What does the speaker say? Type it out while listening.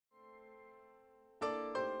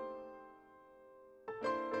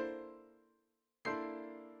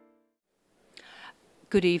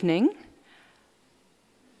Good evening.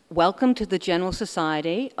 Welcome to the General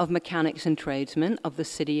Society of Mechanics and Tradesmen of the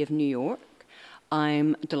City of New York.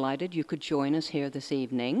 I'm delighted you could join us here this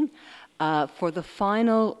evening for the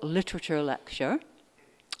final literature lecture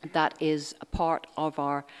that is a part of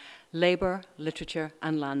our Labour, Literature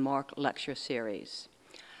and Landmark lecture series.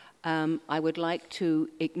 I would like to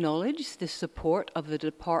acknowledge the support of the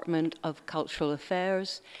Department of Cultural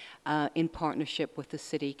Affairs in partnership with the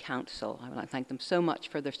City Council. I would like to thank them so much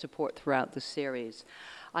for their support throughout the series.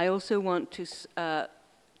 I also want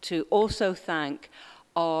to also thank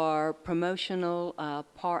our promotional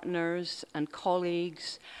partners and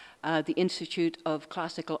colleagues, the Institute of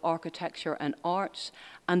Classical Architecture and Arts,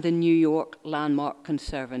 and the New York Landmark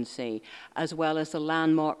Conservancy, as well as the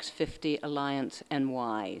Landmarks 50 Alliance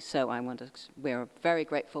NY. So we're very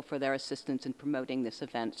grateful for their assistance in promoting this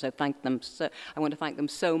event. So I want to thank them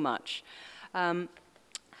so much. I'm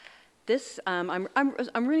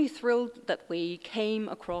really thrilled that we came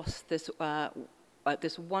across this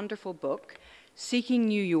wonderful book, Seeking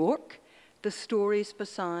New York: The Stories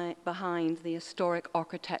Behind the Historic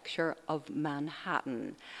Architecture of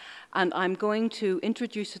Manhattan. And I'm going to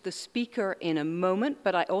introduce the speaker in a moment,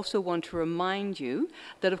 but I also want to remind you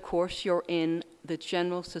that, of course, you're in the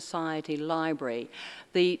General Society Library.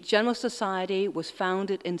 The General Society was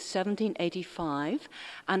founded in 1785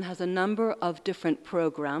 and has a number of different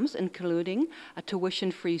programs, including a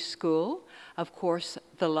tuition-free school, of course,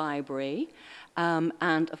 the library,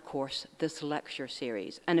 and of course this lecture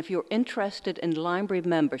series. And if you're interested in library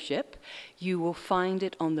membership, you will find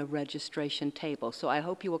it on the registration table. So I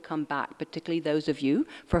hope you will come back, particularly those of you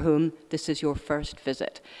for whom this is your first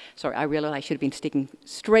visit. Sorry, I realized I should have been sticking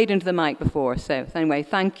straight into the mic before, so anyway,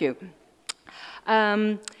 thank you.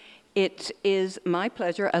 It is my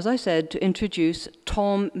pleasure, as I said, to introduce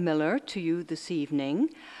Tom Miller to you this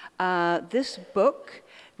evening. This book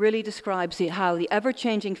really describes how the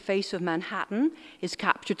ever-changing face of Manhattan is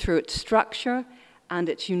captured through its structure and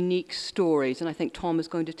its unique stories, and I think Tom is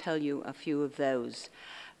going to tell you a few of those.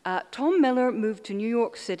 Tom Miller moved to New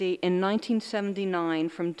York City in 1979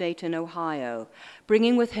 from Dayton, Ohio,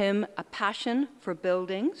 bringing with him a passion for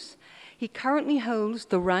buildings. He currently holds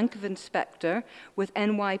the rank of inspector with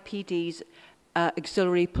NYPD's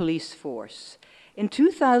auxiliary police force. In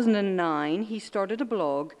 2009, he started a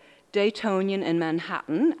blog, Daytonian in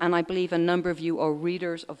Manhattan, and I believe a number of you are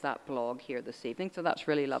readers of that blog here this evening, so that's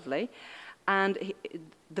really lovely. And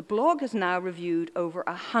the blog has now reviewed over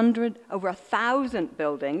 1,000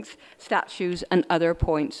 buildings, statues, and other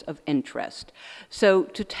points of interest. So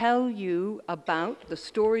to tell you about the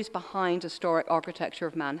stories behind historic architecture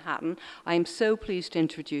of Manhattan, I am so pleased to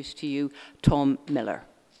introduce to you Tom Miller.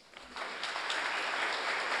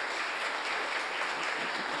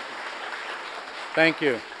 Thank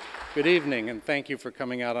you. Good evening, and thank you for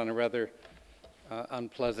coming out on a rather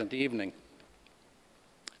unpleasant evening.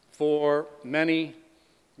 For many,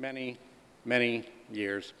 many, many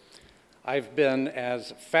years, I've been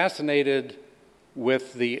as fascinated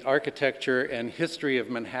with the architecture and history of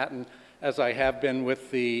Manhattan as I have been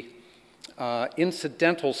with the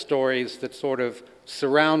incidental stories that sort of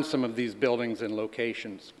surround some of these buildings and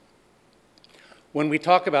locations. When we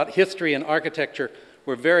talk about history and architecture,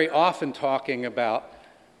 we're very often talking about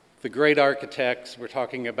the great architects, we're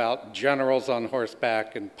talking about generals on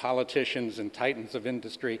horseback and politicians and titans of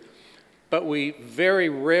industry, but we very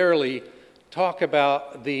rarely talk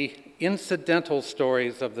about the incidental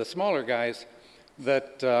stories of the smaller guys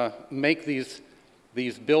that make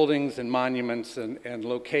these buildings and monuments and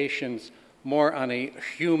locations more on a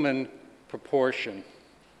human proportion.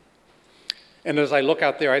 And as I look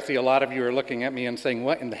out there, I see a lot of you are looking at me and saying,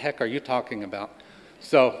 what in the heck are you talking about?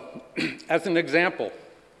 So, as an example,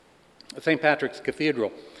 St. Patrick's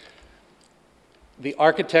Cathedral. The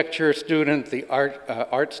architecture student, the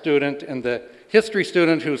art student, and the history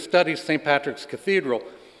student who studies St. Patrick's Cathedral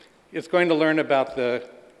is going to learn about the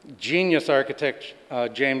genius architect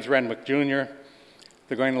James Renwick Jr.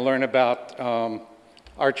 They're going to learn about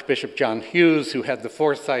Archbishop John Hughes, who had the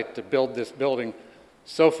foresight to build this building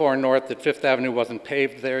so far north that Fifth Avenue wasn't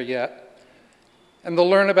paved there yet. And they'll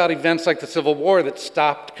learn about events like the Civil War that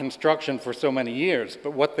stopped construction for so many years.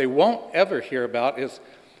 But what they won't ever hear about is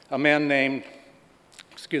a man named,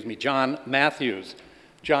 John Matthews.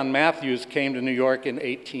 John Matthews came to New York in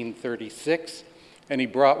 1836, and he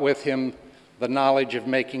brought with him the knowledge of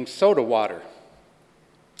making soda water.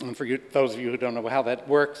 And for those of you who don't know how that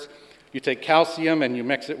works, you take calcium and you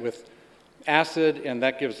mix it with acid, and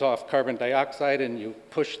that gives off carbon dioxide, and you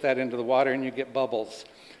push that into the water and you get bubbles.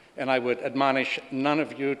 And I would admonish none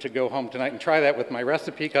of you to go home tonight and try that with my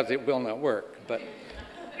recipe, because it will not work. But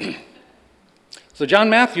So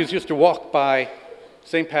John Matthews used to walk by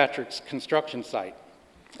St. Patrick's construction site,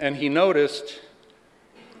 and he noticed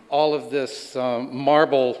all of this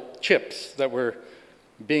marble chips that were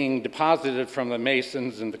being deposited from the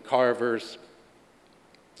masons and the carvers.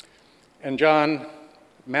 And John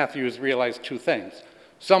Matthews realized two things.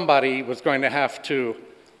 Somebody was going to have to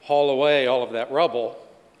haul away all of that rubble,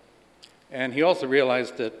 and he also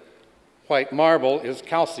realized that white marble is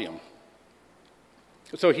calcium.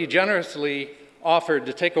 So he generously offered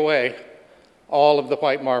to take away all of the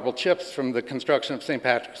white marble chips from the construction of St.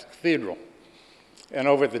 Patrick's Cathedral. And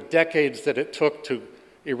over the decades that it took to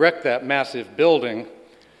erect that massive building,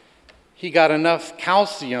 he got enough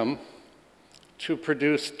calcium to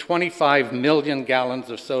produce 25 million gallons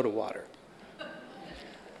of soda water.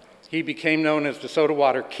 He became known as the soda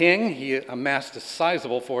water king. He amassed a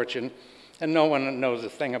sizable fortune, and no one knows a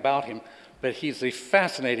thing about him. But he's a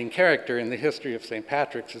fascinating character in the history of St.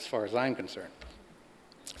 Patrick's as far as I'm concerned.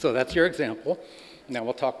 So that's your example. Now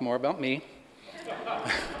we'll talk more about me.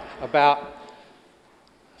 About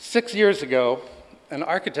 6 years ago, an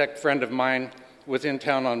architect friend of mine was in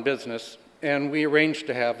town on business, and we arranged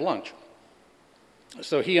to have lunch.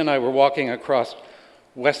 So he and I were walking across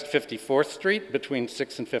West 54th Street between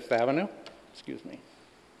 6th and 5th Avenue. Excuse me.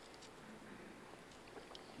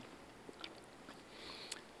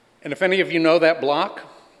 And if any of you know that block,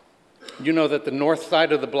 you know that the north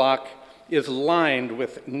side of the block is lined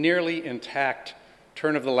with nearly intact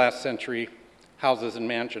turn-of-the-last-century houses and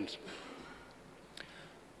mansions.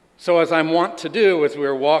 So as I'm wont to do as we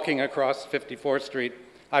were walking across 54th Street,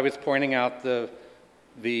 I was pointing out the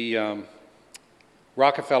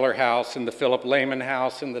Rockefeller House and the Philip Lehman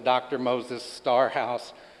House and the Dr. Moses Starr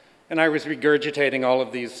House, and I was regurgitating all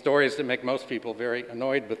of these stories that make most people very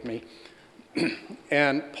annoyed with me.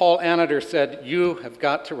 And Paul Aneder said, "You have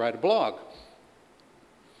got to write a blog."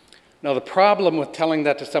 Now, the problem with telling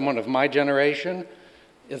that to someone of my generation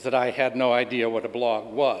is that I had no idea what a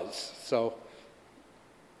blog was. So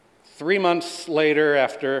 3 months later,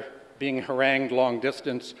 after being harangued long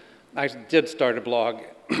distance, I did start a blog,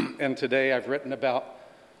 and today I've written about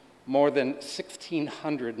more than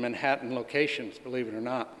 1,600 Manhattan locations, believe it or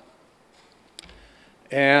not.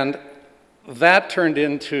 And that turned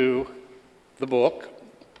into the book.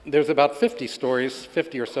 There's about 50 stories,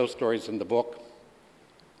 50 or so stories in the book.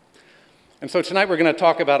 And so tonight we're going to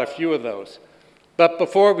talk about a few of those. But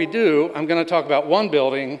before we do, I'm going to talk about one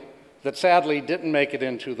building that sadly didn't make it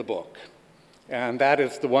into the book. And that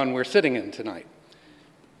is the one we're sitting in tonight.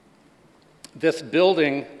 This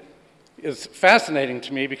building is fascinating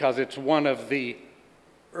to me because it's one of the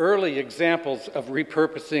early examples of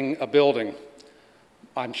repurposing a building.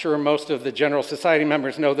 I'm sure most of the General Society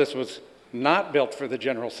members know this was not built for the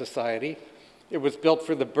General Society. It was built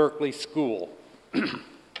for the Berkeley School.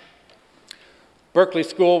 Berkeley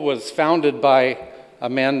School was founded by a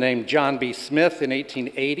man named John B. Smith in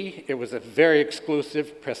 1880. It was a very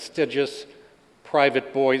exclusive, prestigious,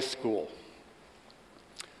 private boys' school.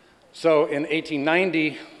 So in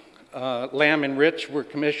 1890, Lamb and Rich were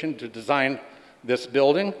commissioned to design this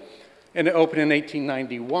building, and it opened in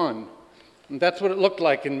 1891. And that's what it looked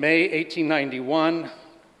like in May 1891.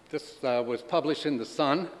 This was published in The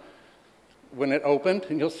Sun when it opened,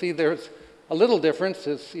 and you'll see there's a little difference.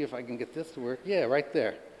 Let's see if I can get this to work. Yeah, right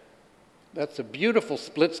there. That's a beautiful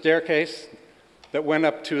split staircase that went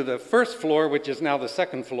up to the first floor, which is now the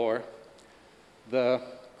second floor. The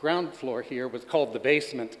ground floor here was called the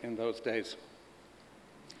basement in those days.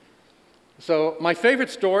 So my favorite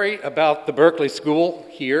story about the Berkeley School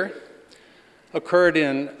here occurred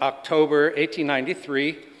in October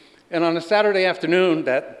 1893, and on a Saturday afternoon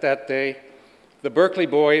that day, the Berkeley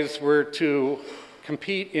boys were to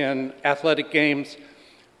compete in athletic games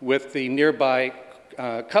with the nearby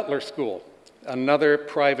Cutler School, another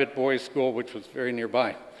private boys' school which was very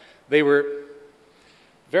nearby. They were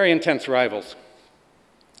very intense rivals.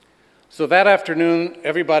 So that afternoon,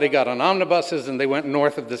 everybody got on omnibuses and they went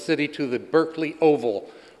north of the city to the Berkeley Oval,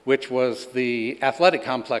 which was the athletic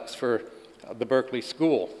complex for the Berkeley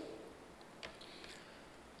School.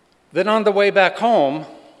 Then on the way back home,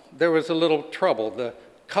 there was a little trouble. The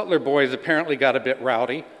Cutler boys apparently got a bit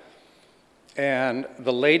rowdy, and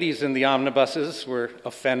the ladies in the omnibuses were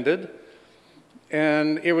offended,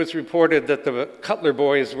 and it was reported that the Cutler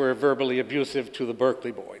boys were verbally abusive to the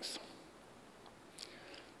Berkeley boys.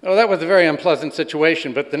 Well, that was a very unpleasant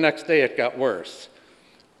situation, but the next day it got worse.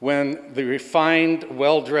 When the refined,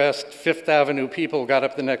 well-dressed Fifth Avenue people got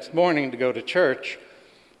up the next morning to go to church,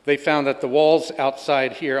 they found that the walls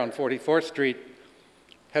outside here on 44th Street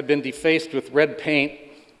had been defaced with red paint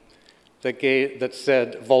that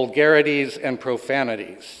said vulgarities and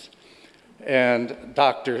profanities. And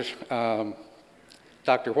Dr.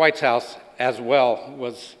 White's house as well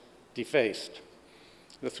was defaced.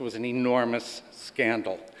 This was an enormous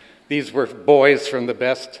scandal. These were boys from the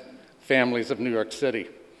best families of New York City.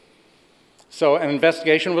 So an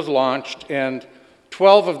investigation was launched, and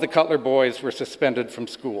 12 of the Cutler boys were suspended from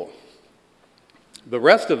school. The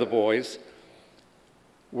rest of the boys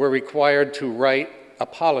were required to write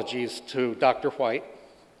apologies to Dr. White.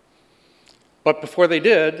 But before they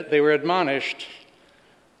did, they were admonished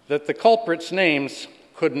that the culprits' names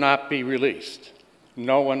could not be released.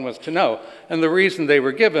 No one was to know. And the reason they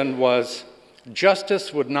were given was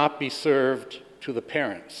justice would not be served to the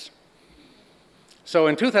parents. So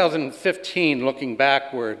in 2015, looking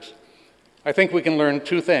backwards, I think we can learn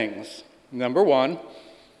two things. Number one,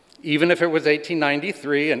 even if it was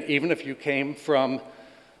 1893, and even if you came from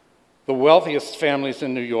the wealthiest families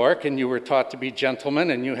in New York and you were taught to be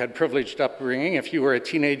gentlemen and you had privileged upbringing, if you were a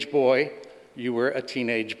teenage boy, you were a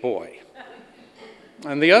teenage boy.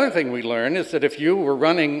 And the other thing we learn is that if you were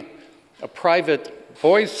running a private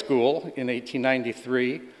boys' school in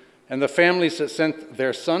 1893, and the families that sent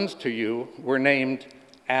their sons to you were named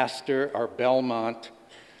Astor or Belmont,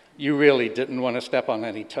 you really didn't want to step on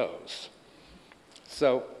any toes.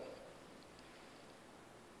 So,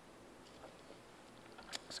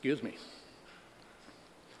 excuse me.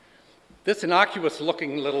 This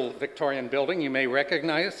innocuous-looking little Victorian building you may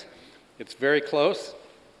recognize. It's very close.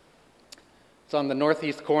 It's on the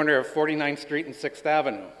northeast corner of 49th Street and 6th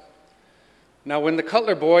Avenue. Now, when the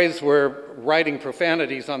Cutler boys were writing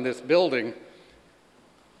profanities on this building,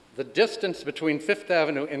 the distance between 5th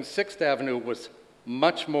Avenue and 6th Avenue was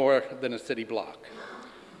much more than a city block.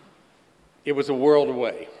 It was a world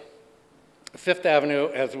away. 5th Avenue,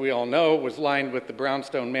 as we all know, was lined with the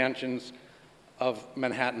brownstone mansions of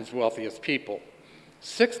Manhattan's wealthiest people.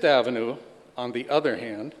 6th Avenue, on the other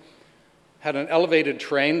hand, had an elevated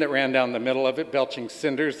train that ran down the middle of it, belching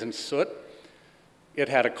cinders and soot. It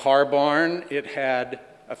had a car barn, it had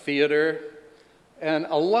a theater, and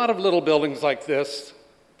a lot of little buildings like this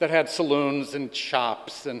that had saloons and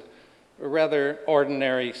shops and a rather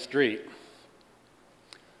ordinary street.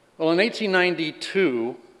 Well, in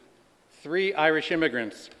 1892, 3 Irish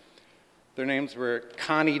immigrants, their names were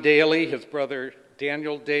Connie Daly, his brother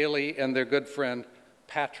Daniel Daly, and their good friend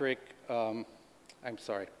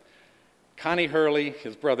Connie Hurley,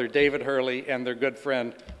 his brother David Hurley, and their good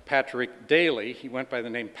friend Patrick Daly, he went by the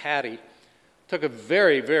name Patty, took a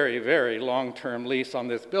very, very, very long-term lease on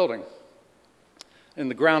this building. In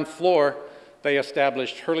the ground floor, they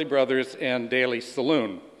established Hurley Brothers and Daly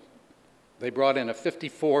Saloon. They brought in a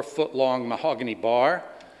 54-foot-long mahogany bar,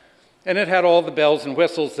 and it had all the bells and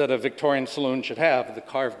whistles that a Victorian saloon should have, the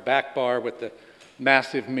carved back bar with the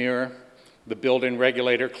massive mirror, the built-in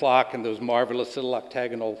regulator clock, and those marvelous little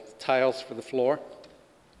octagonal tiles for the floor.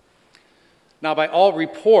 Now, by all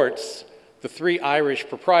reports, the 3 Irish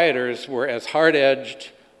proprietors were as hard-edged,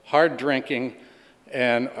 hard-drinking,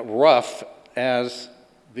 and rough as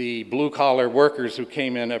the blue-collar workers who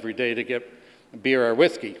came in every day to get beer or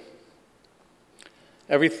whiskey.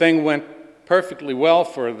 Everything went perfectly well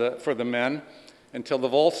for the men until the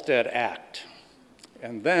Volstead Act.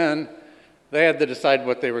 And then they had to decide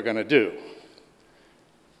what they were going to do.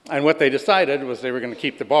 And what they decided was they were going to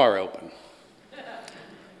keep the bar open.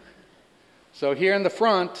 So here in the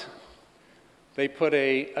front, they put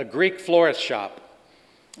a Greek florist shop.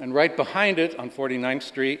 And right behind it on 49th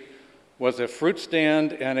Street was a fruit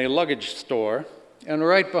stand and a luggage store. And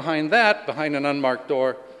right behind that, behind an unmarked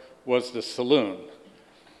door, was the saloon.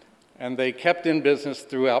 And they kept in business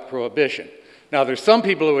throughout Prohibition. Now, there's some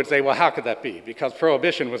people who would say, well, how could that be? Because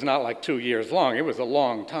Prohibition was not like 2 years long. It was a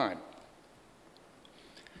long time.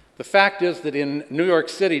 The fact is that in New York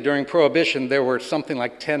City during Prohibition, there were something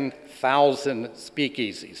like 10,000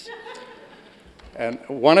 speakeasies. And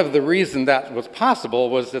one of the reasons that was possible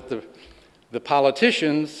was that the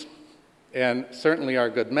politicians, and certainly our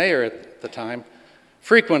good mayor at the time,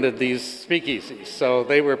 frequented these speakeasies. So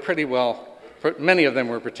they were pretty well, many of them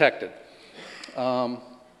were protected.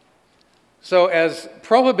 So as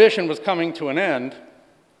Prohibition was coming to an end,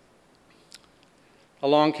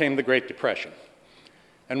 along came the Great Depression.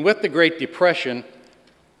 And with the Great Depression,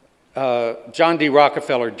 John D.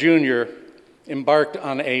 Rockefeller Jr. embarked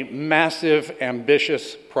on a massive,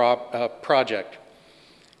 ambitious project.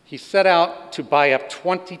 He set out to buy up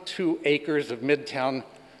 22 acres of Midtown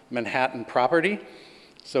Manhattan property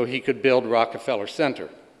so he could build Rockefeller Center.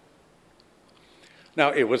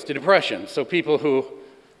 Now, it was the Depression, so people who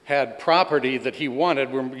had property that he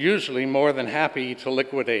wanted were usually more than happy to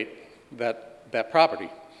liquidate that property.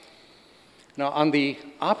 Now, on the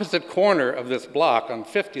opposite corner of this block, on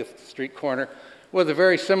 50th Street corner, was a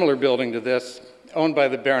very similar building to this, owned by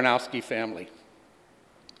the Baranowski family.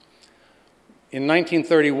 In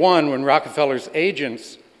 1931, when Rockefeller's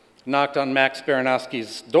agents knocked on Max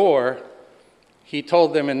Baranowski's door, he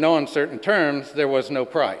told them in no uncertain terms there was no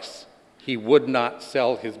price. He would not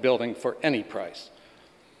sell his building for any price.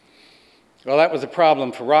 Well, that was a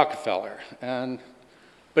problem for Rockefeller,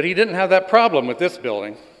 but he didn't have that problem with this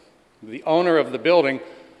building. The owner of the building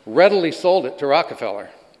readily sold it to Rockefeller,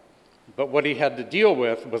 but what he had to deal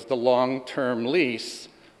with was the long-term lease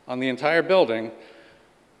on the entire building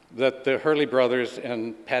that the Hurley brothers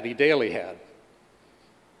and Patty Daly had.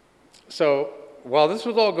 So while this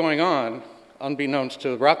was all going on, unbeknownst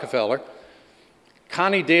to Rockefeller,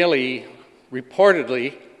 Connie Daly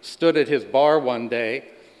reportedly stood at his bar one day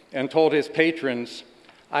and told his patrons,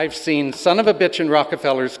 "I've seen son of a bitch in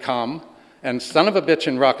Rockefellers come, and son of a bitch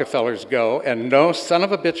in Rockefellers go, and no son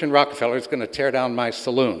of a bitch in Rockefeller is going to tear down my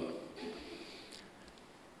saloon."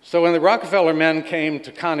 So when the Rockefeller men came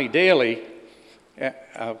to Connie Daly,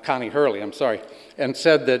 Connie Hurley, I'm sorry, and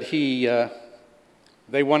said that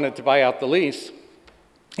they wanted to buy out the lease,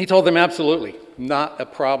 he told them, absolutely, not a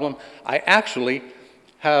problem. I actually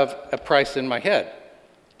have a price in my head,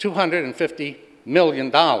 $250 million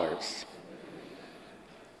in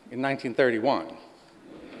 1931,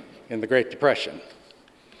 in the Great Depression.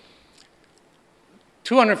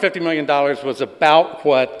 $250 million was about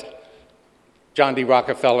what John D.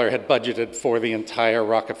 Rockefeller had budgeted for the entire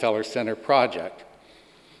Rockefeller Center project.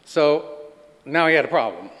 So now he had a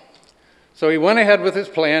problem. So he went ahead with his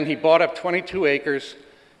plan. He bought up 22 acres,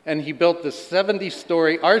 and he built the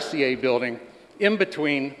 70-story RCA building in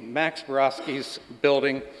between Max Borowski's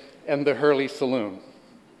building and the Hurley Saloon.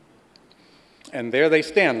 And there they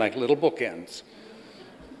stand like little bookends.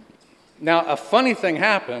 Now, a funny thing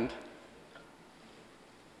happened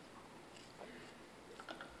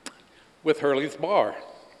with Hurley's bar.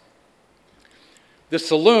 The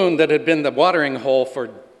saloon that had been the watering hole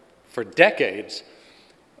for decades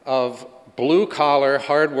of blue-collar,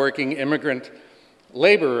 hard-working immigrant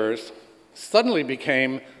laborers suddenly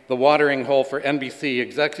became the watering hole for NBC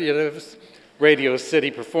executives, Radio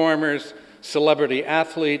City performers, celebrity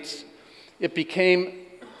athletes. It became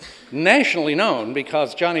nationally known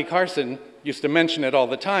because Johnny Carson used to mention it all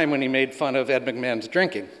the time when he made fun of Ed McMahon's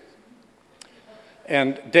drinking.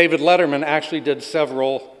 And David Letterman actually did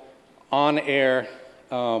several on-air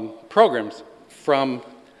programs from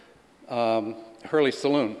Hurley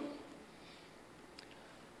Saloon.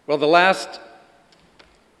 Well, the last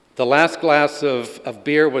glass of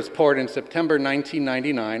beer was poured in September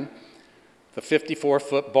 1999. The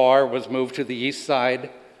 54-foot bar was moved to the east side.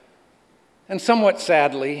 And somewhat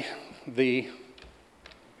sadly, the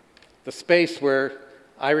space where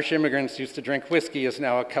Irish immigrants used to drink whiskey is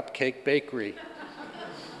now a cupcake bakery.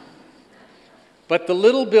 But the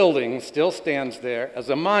little building still stands there as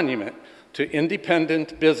a monument to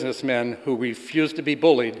independent businessmen who refused to be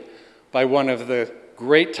bullied by one of the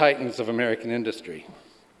great titans of American industry.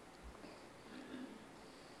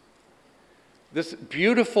 This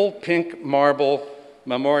beautiful pink marble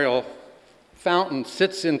memorial fountain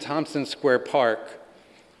sits in Tompkins Square Park,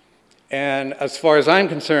 and as far as I'm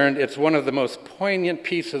concerned, it's one of the most poignant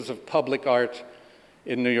pieces of public art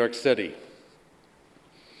in New York City.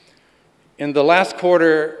 In the last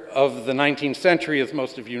quarter of the 19th century, as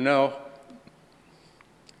most of you know,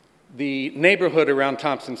 the neighborhood around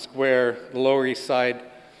Tompkins Square, the Lower East Side,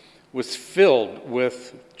 was filled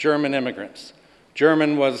with German immigrants.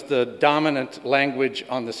 German was the dominant language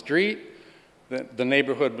on the street. The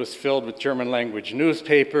neighborhood was filled with German language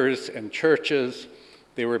newspapers and churches.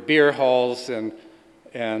 There were beer halls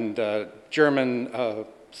and German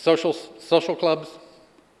social clubs.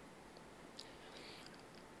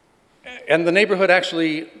 And the neighborhood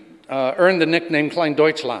actually earned the nickname Klein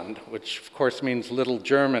Deutschland, which of course means Little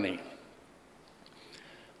Germany.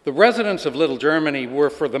 The residents of Little Germany were,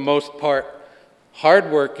 for the most part,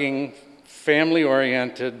 hardworking,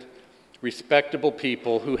 family-oriented, respectable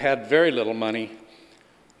people who had very little money,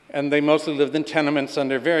 and they mostly lived in tenements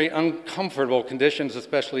under very uncomfortable conditions,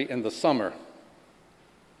 especially in the summer.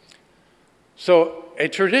 So a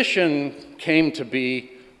tradition came to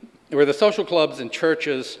be where the social clubs and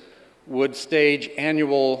churches would stage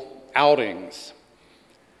annual outings.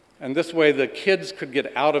 And this way the kids could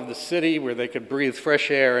get out of the city where they could breathe fresh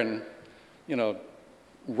air and,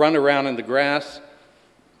 run around in the grass.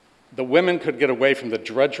 The women could get away from the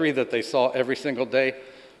drudgery that they saw every single day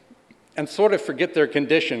and sort of forget their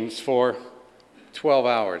conditions for 12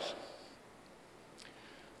 hours.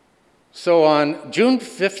 So on June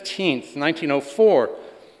 15th, 1904,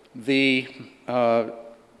 the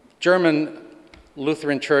German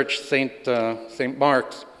Lutheran Church, St.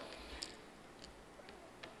 Mark's,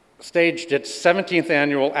 staged its 17th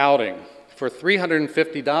annual outing. For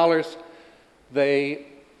 $350, they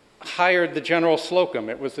hired the General Slocum.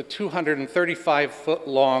 It was a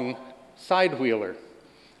 235-foot-long side-wheeler.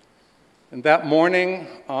 And that morning,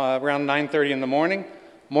 around 9:30 in the morning,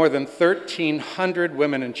 more than 1,300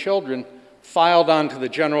 women and children filed onto the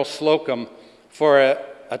General Slocum for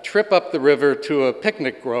a trip up the river to a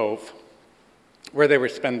picnic grove where they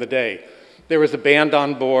would spend the day. There was a band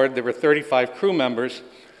on board, there were 35 crew members,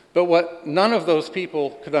 but what none of those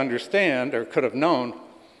people could understand or could have known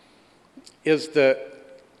is that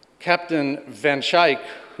Captain Van Schaik,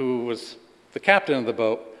 who was the captain of the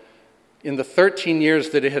boat, in the 13 years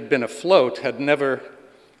that it had been afloat, had never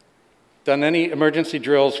done any emergency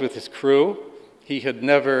drills with his crew. He had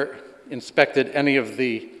never inspected any of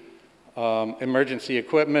the emergency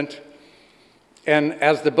equipment. And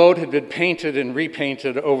as the boat had been painted and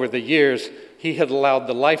repainted over the years, he had allowed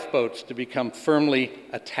the lifeboats to become firmly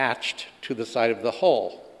attached to the side of the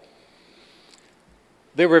hull.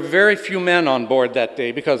 There were very few men on board that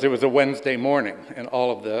day because it was a Wednesday morning and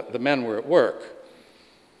all of the men were at work.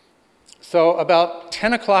 So about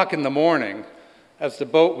 10 o'clock in the morning, as the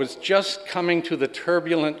boat was just coming to the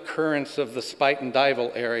turbulent currents of the Spuyten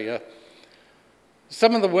Duyvil area,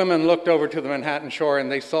 some of the women looked over to the Manhattan shore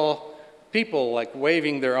and they saw people like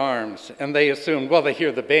waving their arms, and they assumed, well, they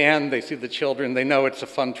hear the band, they see the children, they know it's a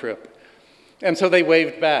fun trip. And so they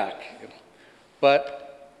waved back.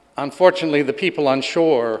 But unfortunately, the people on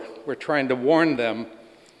shore were trying to warn them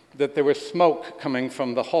that there was smoke coming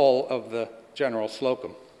from the hull of the General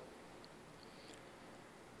Slocum.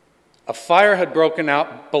 A fire had broken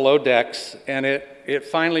out below decks, and it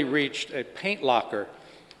finally reached a paint locker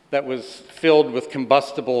that was filled with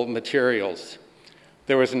combustible materials.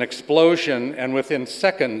 There was an explosion, and within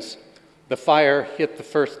seconds, the fire hit the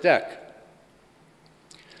first deck.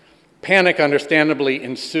 Panic understandably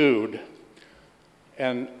ensued,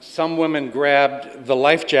 and some women grabbed the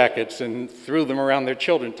life jackets and threw them around their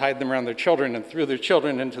children, tied them around their children, and threw their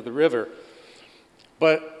children into the river.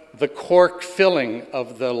 But the cork filling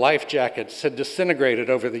of the life jackets had disintegrated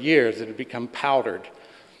over the years. It had become powdered.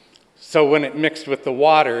 So when it mixed with the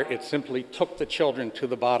water, it simply took the children to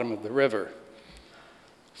the bottom of the river.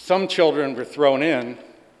 Some children were thrown in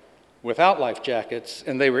without life jackets,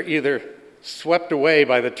 and they were either swept away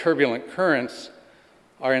by the turbulent currents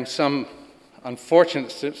or in some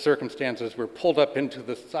unfortunate circumstances were pulled up into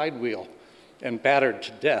the side wheel and battered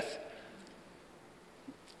to death.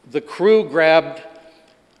 The crew grabbed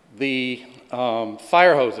the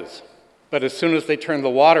fire hoses, but as soon as they turned the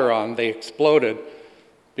water on, they exploded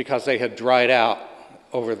because they had dried out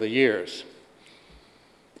over the years.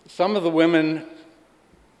 Some of the women,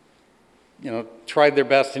 tried their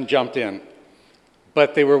best and jumped in,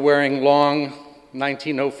 but they were wearing long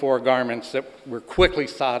 1904 garments that were quickly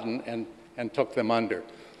sodden and took them under.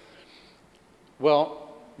 Well,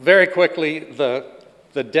 very quickly,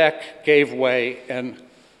 the deck gave way and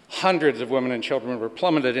hundreds of women and children were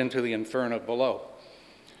plummeted into the inferno below.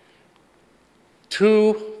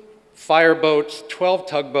 2 fireboats, 12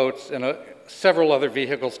 tugboats, and several other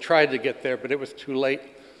vehicles tried to get there, but it was too late.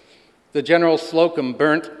 The General Slocum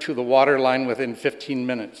burnt to the waterline within 15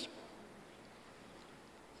 minutes.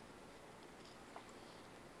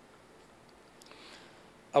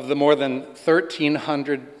 Of the more than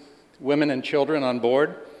 1,300 women and children on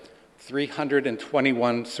board,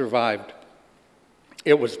 321 survived.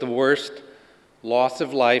 It was the worst loss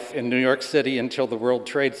of life in New York City until the World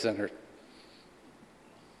Trade Center.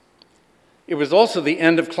 It was also the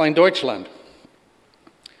end of Kleindeutschland.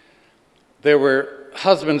 There were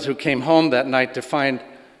husbands who came home that night to find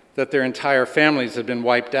that their entire families had been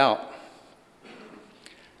wiped out.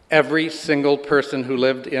 Every single person who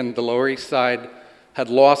lived in the Lower East Side had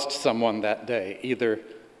lost someone that day, either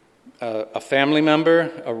a family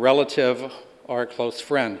member, a relative, or a close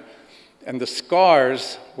friend. And the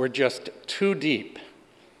scars were just too deep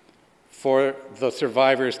for the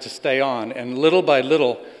survivors to stay on. And little by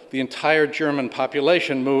little, the entire German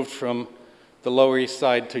population moved from the Lower East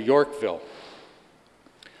Side to Yorkville.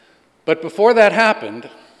 But before that happened,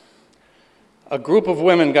 a group of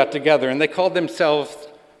women got together, and they called themselves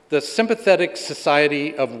the Sympathetic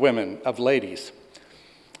Society of Women, of Ladies.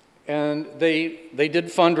 And they did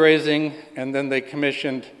fundraising, and then they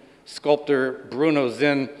commissioned sculptor Bruno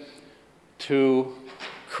Zinn to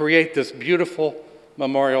create this beautiful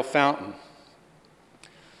memorial fountain.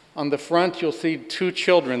 On the front, you'll see 2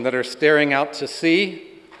 children that are staring out to sea,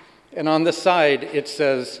 and on the side, it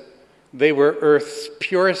says, "They were Earth's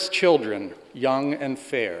purest children, young and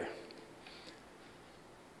fair.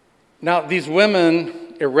 Now, these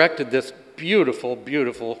women erected this beautiful,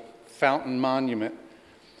 beautiful fountain monument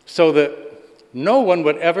so that no one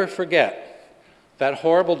would ever forget that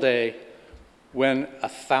horrible day when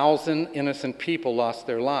 1,000 innocent people lost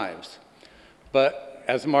their lives. But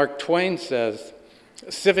as Mark Twain says,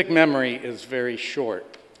 civic memory is very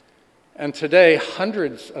short. And today,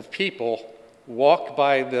 hundreds of people walk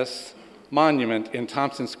by this monument in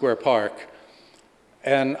Tompkins Square Park,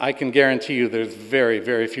 and I can guarantee you there's very,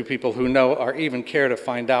 very few people who know or even care to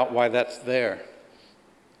find out why that's there.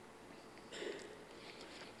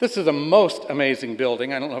 This is a most amazing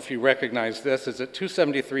building. I don't know if you recognize this. It's at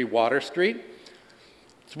 273 Water Street.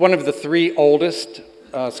 It's one of the 3 oldest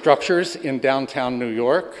structures in downtown New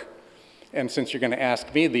York. And since you're going to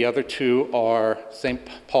ask me, the other 2 are St.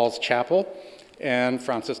 Paul's Chapel and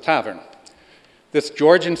Francis Tavern. This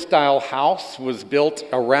Georgian-style house was built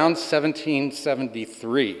around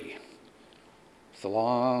 1773. It's a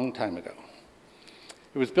long time ago.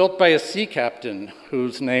 It was built by a sea captain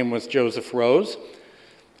whose name was Joseph Rose,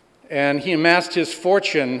 and he amassed his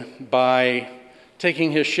fortune by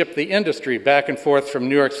taking his ship, the Industry, back and forth from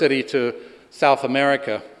New York City to South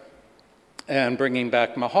America and bringing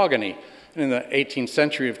back mahogany. And in the 18th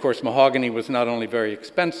century, of course, mahogany was not only very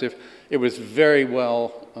expensive, it was very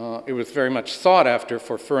much sought after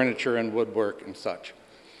for furniture and woodwork and such.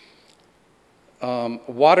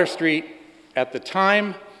 Water Street at the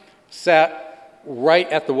time sat right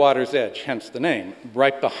at the water's edge, hence the name.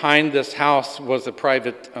 Right behind this house was a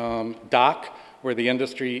private dock where the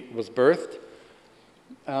Industry was birthed.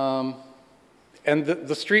 And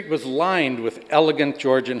the street was lined with elegant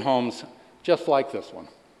Georgian homes just like this one.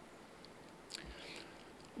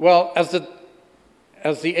 Well, as the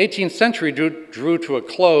 18th century drew to a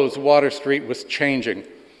close, Water Street was changing.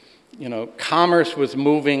 You know, commerce was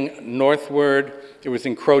moving northward. It was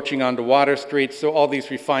encroaching onto Water Street, so all these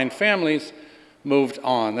refined families moved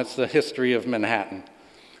on. That's the history of Manhattan.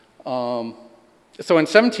 So in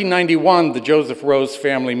 1791, the Joseph Rose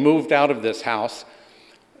family moved out of this house.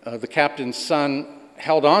 The captain's son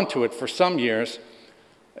held on to it for some years,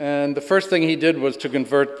 and the first thing he did was to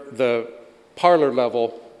convert the parlor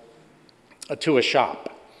level to a shop.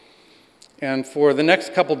 And for the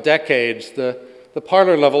next couple decades, the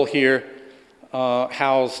parlor level here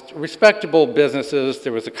housed respectable businesses.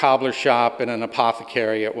 There was a cobbler shop and an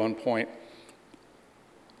apothecary at one point.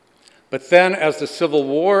 But then as the Civil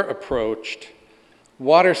War approached,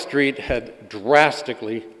 Water Street had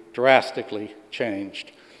drastically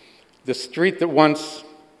changed. The street that once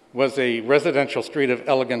was a residential street of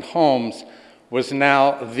elegant homes was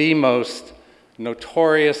now the most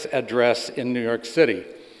notorious address in New York City.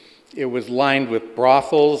 It was lined with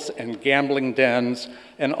brothels and gambling dens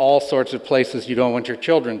and all sorts of places you don't want your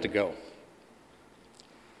children to go.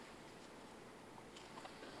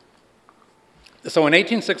 So in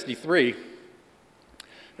 1863,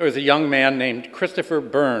 there was a young man named Christopher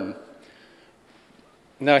Byrne.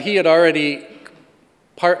 Now he had already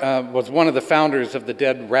was one of the founders of the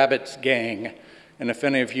Dead Rabbits Gang. And if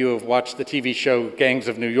any of you have watched the TV show Gangs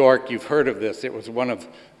of New York, you've heard of this. It was one of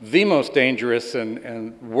the most dangerous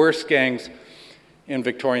and worst gangs in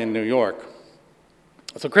Victorian New York.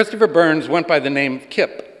 So Christopher Burns went by the name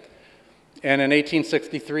Kip. And in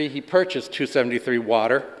 1863, he purchased 273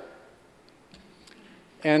 Water.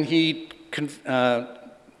 And he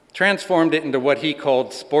transformed it into what he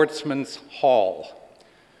called Sportsman's Hall.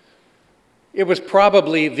 It was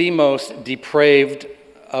probably the most depraved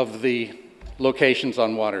of the locations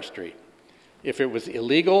on Water Street. If it was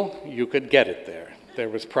illegal, you could get it there. There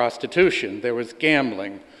was prostitution, there was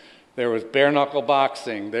gambling, there was bare-knuckle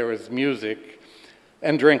boxing, there was music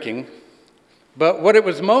and drinking. But what it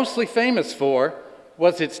was mostly famous for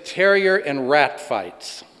was its terrier and rat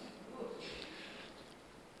fights.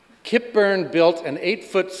 Kip Byrne built an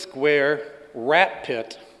 8-foot square rat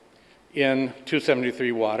pit in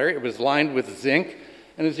 273 Water. It was lined with zinc,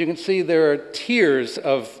 and as you can see, there are tiers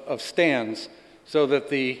of stands so that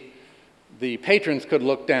the patrons could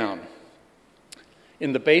look down.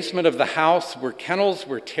 In the basement of the house were kennels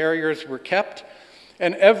where terriers were kept,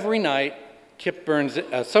 and every night, Kip Byrne's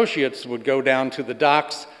associates would go down to the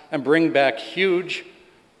docks and bring back huge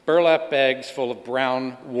burlap bags full of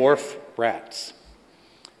brown wharf rats.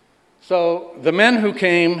 So the men who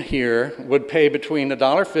came here would pay between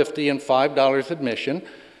 $1.50 and $5 admission,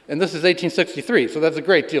 and this is 1863, so that's a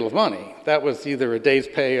great deal of money. That was either a day's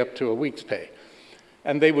pay up to a week's pay.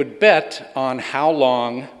 And they would bet on how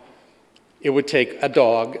long it would take a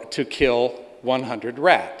dog to kill 100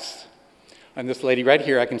 rats. And this lady right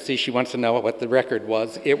here, I can see she wants to know what the record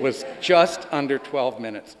was. It was just under 12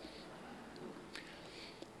 minutes.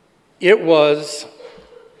 It was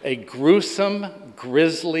a gruesome,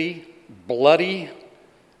 grisly, bloody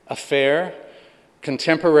affair.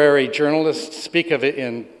 Contemporary journalists speak of it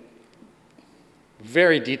in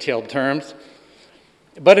very detailed terms.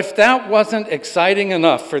 But if that wasn't exciting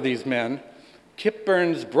enough for these men, Kip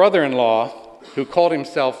Burns' brother-in-law, who called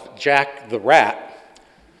himself Jack the Rat,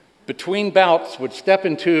 between bouts would step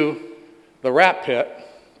into the rat pit,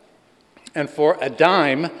 and for a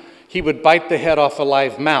dime, he would bite the head off a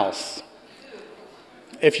live mouse.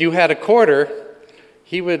 If you had a quarter,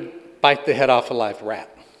 he would bite the head off a live rat.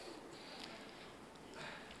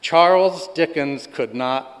 Charles Dickens could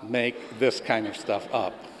not make this kind of stuff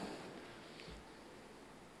up.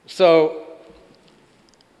 So,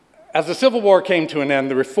 as the Civil War came to an end,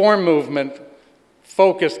 the reform movement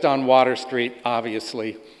focused on Water Street,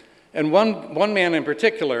 obviously. And one man in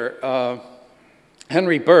particular,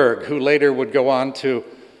 Henry Bergh, who later would go on to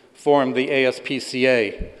form the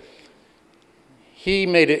ASPCA, he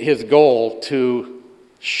made it his goal to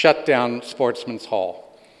shut down Sportsman's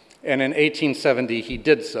Hall. And in 1870, he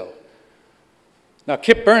did so. Now,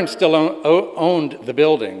 Kip Burns still owned the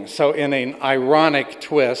building, so in an ironic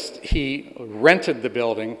twist, he rented the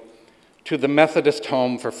building to the Methodist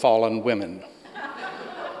Home for Fallen Women.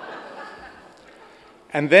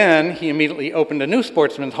 And then he immediately opened a new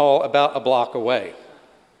Sportsman's Hall about a block away.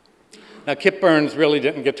 Now, Kip Burns really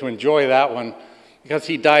didn't get to enjoy that one because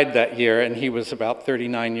he died that year and he was about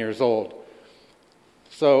 39 years old.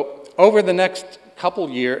 So over the next couple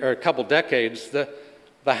decades, the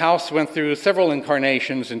house went through several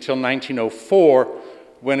incarnations until 1904,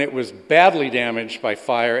 when it was badly damaged by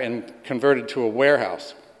fire and converted to a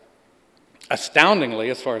warehouse.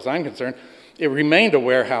 Astoundingly, as far as I'm concerned, it remained a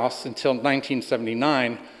warehouse until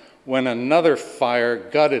 1979, when another fire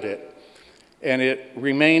gutted it. And it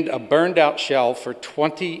remained a burned-out shell for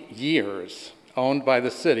 20 years, owned by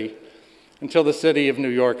the city, until the city of New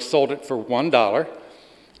York sold it for $1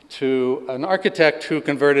 to an architect who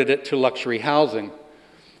converted it to luxury housing.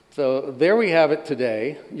 So there we have it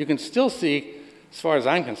today. You can still see, as far as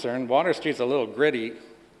I'm concerned, Water Street's a little gritty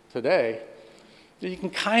today. You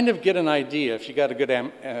can kind of get an idea, if you got a good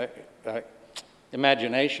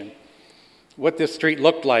imagination, what this street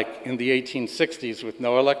looked like in the 1860s with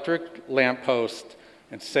no electric lamppost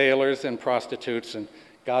and sailors and prostitutes and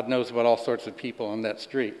God knows what all sorts of people on that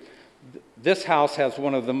street. This house has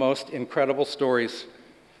one of the most incredible stories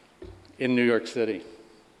in New York City.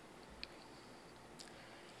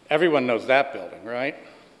 Everyone knows that building, right?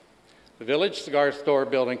 The Village Cigar Store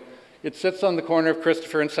building. It sits on the corner of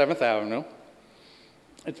Christopher and 7th Avenue.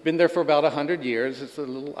 It's been there for about 100 years. It's a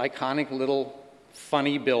little iconic, little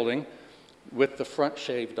funny building with the front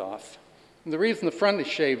shaved off. And the reason the front is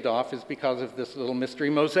shaved off is because of this little mystery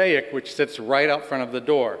mosaic which sits right out front of the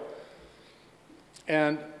door.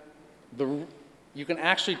 And you can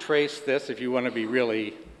actually trace this, if you want to be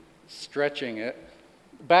really stretching it,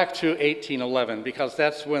 back to 1811, because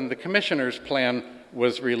that's when the Commissioner's Plan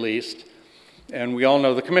was released. And we all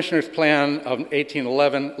know the Commissioner's Plan of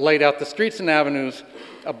 1811 laid out the streets and avenues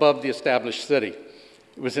above the established city.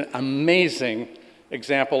 It was an amazing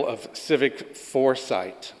example of civic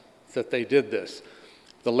foresight that they did this.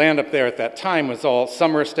 The land up there at that time was all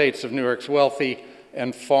summer estates of New York's wealthy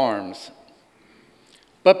and farms.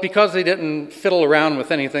 But because they didn't fiddle around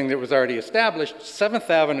with anything that was already established, 7th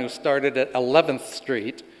Avenue started at 11th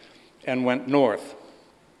Street and went north.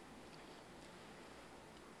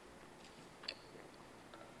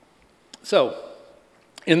 So,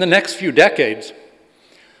 in the next few decades,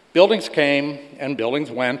 buildings came and buildings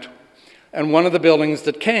went, and one of the buildings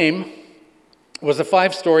that came was a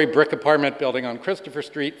 5-story brick apartment building on Christopher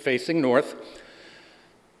Street facing north,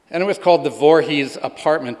 and it was called the Voorhees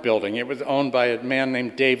Apartment Building. It was owned by a man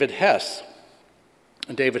named David Hess.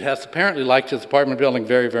 And David Hess apparently liked his apartment building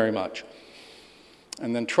very, very much.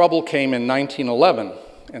 And then trouble came in 1911,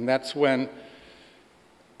 and that's when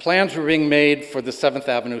plans were being made for the 7th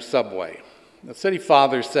Avenue subway. The city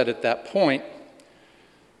fathers said at that point,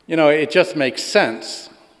 you know, it just makes sense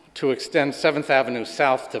to extend 7th Avenue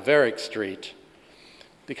south to Varick Street,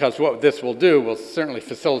 because what this will do will certainly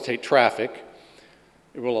facilitate traffic.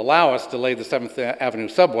 It will allow us to lay the 7th Avenue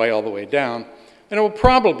subway all the way down, and it will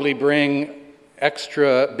probably bring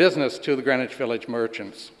extra business to the Greenwich Village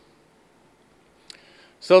merchants.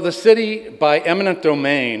 So the city, by eminent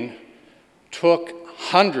domain, took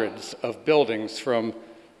hundreds of buildings from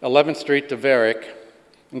 11th Street to Varick,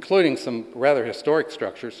 including some rather historic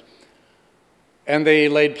structures, and they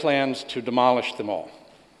laid plans to demolish them all.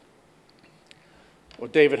 Well,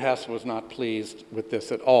 David Hess was not pleased with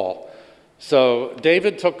this at all. So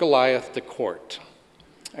David took Goliath to court,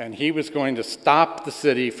 and he was going to stop the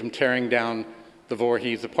city from tearing down the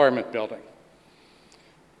Voorhees apartment building.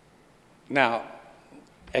 Now,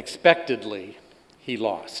 expectedly, he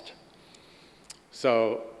lost.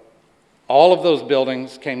 So all of those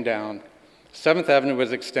buildings came down, 7th Avenue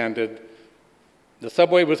was extended, the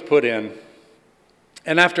subway was put in,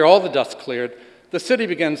 and after all the dust cleared, the city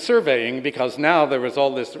began surveying because now there was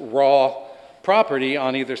all this raw property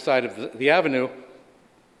on either side of the avenue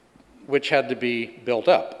which had to be built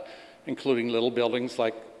up, including little buildings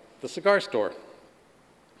like the cigar store.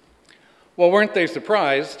 Well, weren't they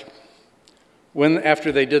surprised when,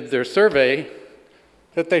 after they did their survey,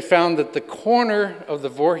 that they found that the corner of the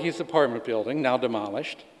Voorhees apartment building, now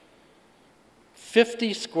demolished,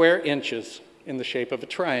 50 square inches in the shape of a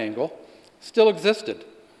triangle, still existed,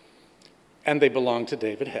 and they belonged to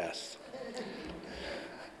David Hess.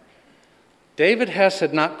 David Hess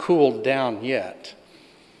had not cooled down yet.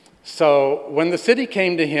 So when the city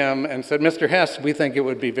came to him and said, Mr. Hess, we think it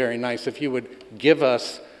would be very nice if you would give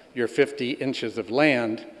us your 50 inches of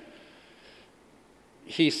land,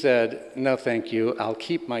 he said, no, thank you. I'll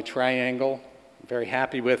keep my triangle. I'm very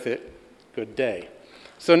happy with it. Good day.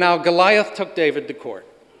 So now Goliath took David to court.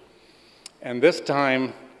 And this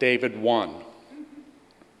time, David won.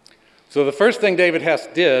 So the first thing David Hess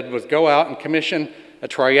did was go out and commission a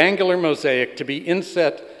triangular mosaic to be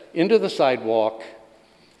inset into the sidewalk,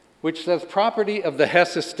 which says property of the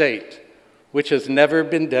Hess estate, which has never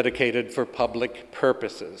been dedicated for public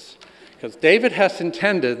purposes. Because David Hess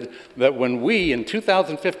intended that when we, in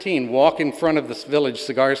 2015, walk in front of this Village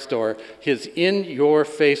cigar store, his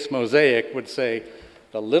in-your-face mosaic would say,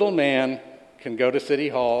 the little man can go to City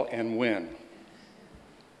Hall and win.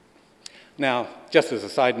 Now, just as a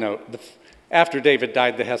side note, after David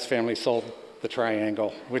died, the Hess family sold the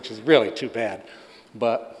triangle, which is really too bad.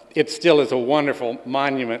 But it still is a wonderful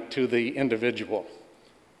monument to the individual.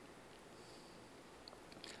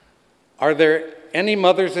 Are there any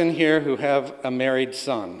mothers in here who have a married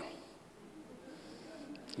son?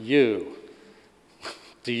 You.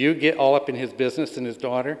 Do you get all up in his business and his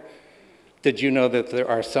daughter? Did you know that there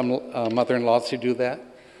are some mother-in-laws who do that?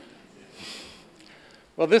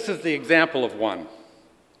 Well, this is the example of one.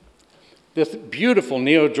 This beautiful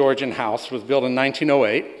Neo-Georgian house was built in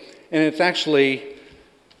 1908, and it's actually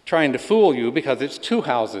trying to fool you because it's two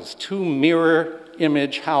houses, two mirror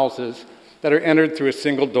image houses that are entered through a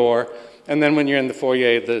single door, and then when you're in the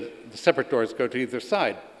foyer, the separate doors go to either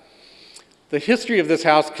side. The history of this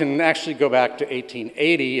house can actually go back to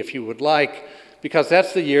 1880, if you would like, because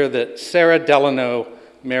that's the year that Sarah Delano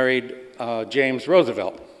married James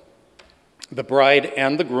Roosevelt. The bride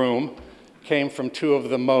and the groom came from two of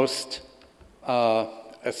the most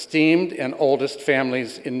esteemed and oldest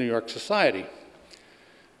families in New York society.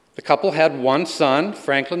 The couple had one son,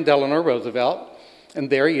 Franklin Delano Roosevelt, and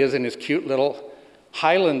there he is in his cute little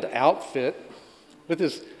Highland outfit with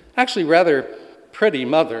his actually rather pretty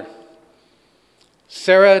mother.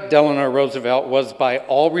 Sarah Delano Roosevelt was, by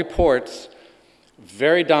all reports,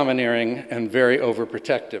 very domineering and very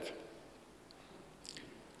overprotective.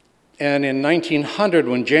 And in 1900,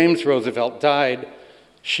 when James Roosevelt died,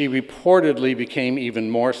 she reportedly became even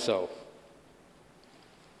more so.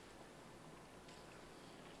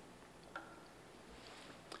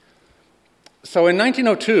 So in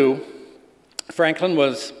 1902, Franklin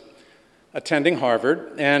was attending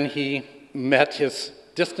Harvard, and he met his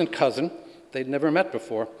distant cousin. They'd never met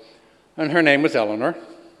before, and her name was Eleanor.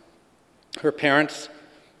 Her parents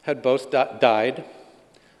had both died.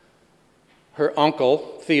 Her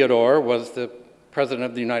uncle, Theodore, was the President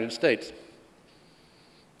of the United States.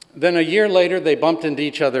 Then a year later, they bumped into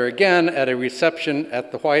each other again at a reception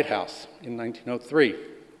at the White House in 1903.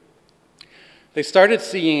 They started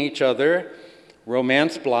seeing each other,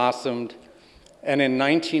 romance blossomed, and in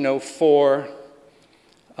 1904,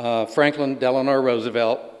 Franklin Delano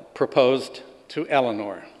Roosevelt proposed to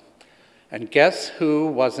Eleanor. And guess who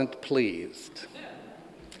wasn't pleased?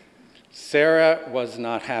 Sarah was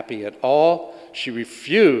not happy at all. She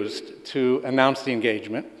refused to announce the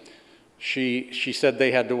engagement. She said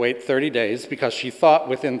they had to wait 30 days because she thought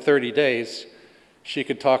within 30 days she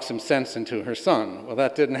could talk some sense into her son. Well,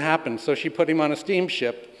 that didn't happen, so she put him on a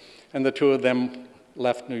steamship, and the two of them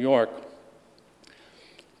left New York,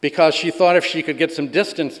 because she thought if she could get some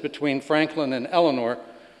distance between Franklin and Eleanor,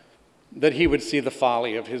 that he would see the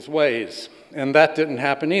folly of his ways. And that didn't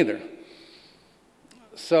happen either.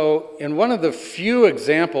 So in one of the few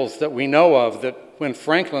examples that we know of that when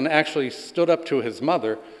Franklin actually stood up to his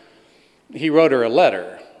mother, he wrote her a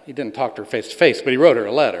letter. He didn't talk to her face to face, but he wrote her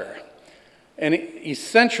a letter. And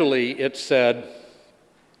essentially it said,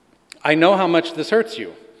 I know how much this hurts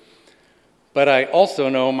you, but I also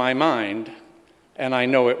know my mind, and I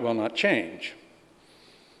know it will not change.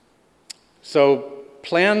 So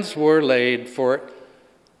plans were laid for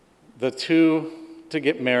the two to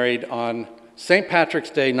get married on St. Patrick's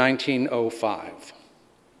Day, 1905.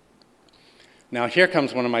 Now here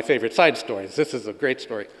comes one of my favorite side stories. This is a great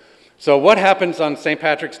story. So what happens on St.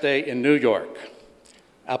 Patrick's Day in New York?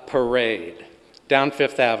 A parade down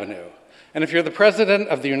Fifth Avenue. And if you're the President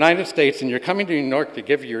of the United States and you're coming to New York to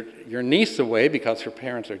give your niece away because her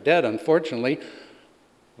parents are dead, unfortunately,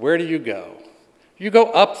 where do you go? You go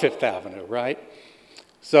up Fifth Avenue, right?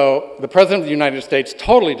 So the President of the United States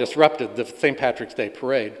totally disrupted the St. Patrick's Day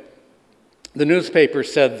parade. The newspaper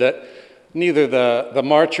said that neither the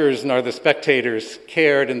marchers nor the spectators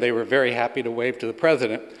cared, and they were very happy to wave to the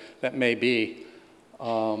President. That may be.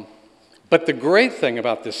 But the great thing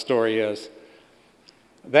about this story is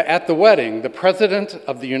that at the wedding, the President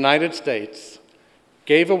of the United States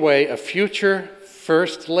gave away a future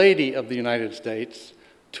First Lady of the United States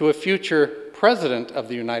to a future President of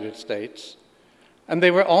the United States, and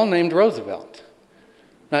they were all named Roosevelt.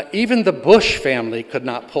 Now, even the Bush family could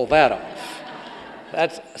not pull that off.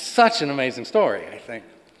 That's such an amazing story, I think.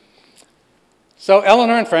 So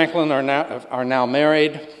Eleanor and Franklin are now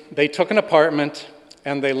married. They took an apartment,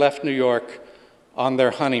 and they left New York on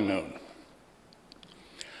their honeymoon.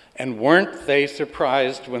 And weren't they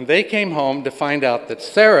surprised when they came home to find out that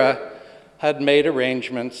Sarah had made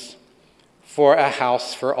arrangements for a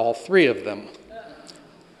house for all three of them.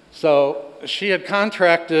 So she had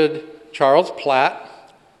contracted Charles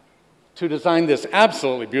Platt to design this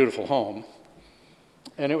absolutely beautiful home,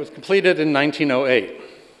 and it was completed in 1908.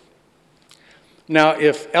 Now,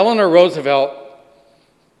 if Eleanor Roosevelt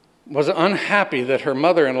was unhappy that her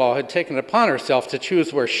mother-in-law had taken it upon herself to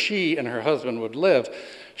choose where she and her husband would live,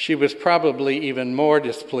 she was probably even more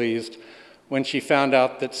displeased when she found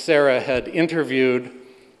out that Sarah had interviewed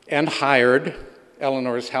and hired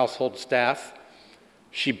Eleanor's household staff.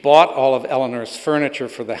 She bought all of Eleanor's furniture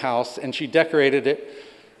for the house, and she decorated it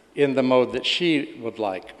in the mode that she would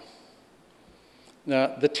like.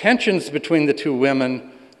 Now, the tensions between the two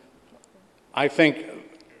women, I think,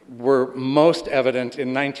 were most evident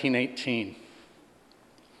in 1918.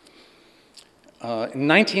 In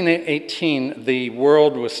 1918, the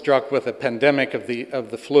world was struck with a pandemic of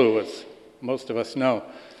the flu, as most of us know.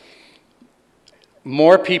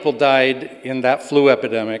 More people died in that flu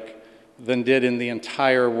epidemic than did in the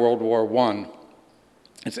entire World War I.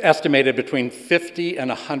 It's estimated between 50 and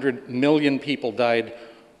 100 million people died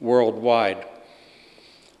worldwide.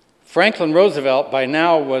 Franklin Roosevelt, by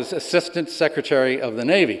now, was Assistant Secretary of the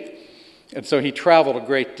Navy, and so he traveled a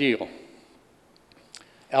great deal.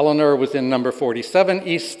 Eleanor was in number 47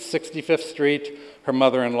 East 65th Street. Her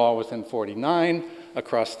mother-in-law was in 49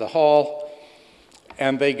 across the hall.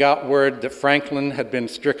 And they got word that Franklin had been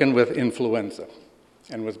stricken with influenza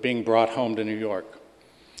and was being brought home to New York.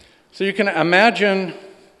 So you can imagine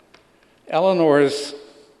Eleanor's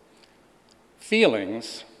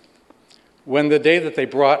feelings when the day that they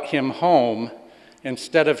brought him home,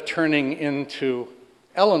 instead of turning into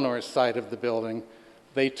Eleanor's side of the building,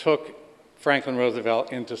 they took Franklin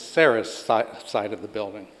Roosevelt into Sarah's side of the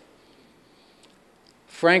building.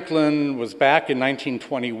 Franklin was back in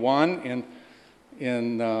 1921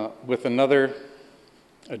 with another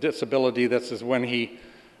disability. This is when he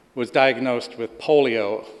was diagnosed with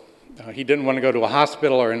polio. He didn't want to go to a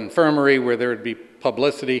hospital or an infirmary where there would be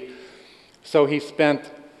publicity, so he spent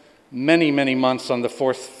many, many months on the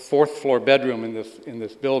fourth floor bedroom in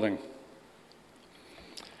this building.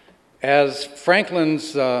 As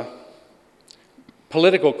Franklin's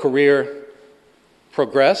political career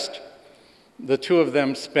progressed, the two of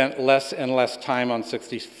them spent less and less time on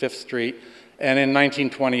 65th Street, and in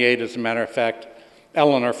 1928, as a matter of fact,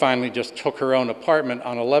 Eleanor finally just took her own apartment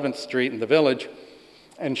on 11th Street in the Village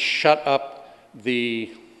and shut up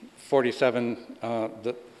the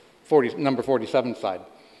number 47 side.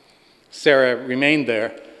 Sarah remained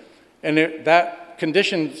there, and that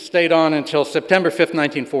condition stayed on until September 5th,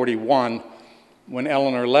 1941, when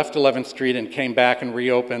Eleanor left 11th Street and came back and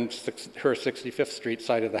reopened her 65th Street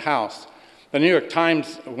side of the house. The New York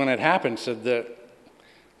Times, when it happened, said that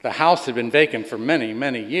the house had been vacant for many,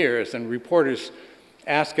 many years, and reporters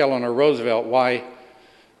asked Eleanor Roosevelt why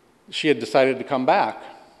she had decided to come back.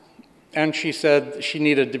 And she said she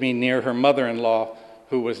needed to be near her mother-in-law,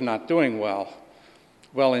 who was not doing well.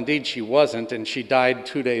 Well, indeed, she wasn't, and she died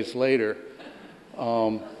 2 days later.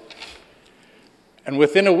 And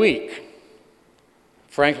within a week,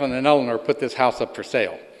 Franklin and Eleanor put this house up for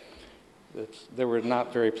sale. There were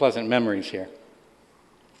not very pleasant memories here.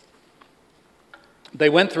 They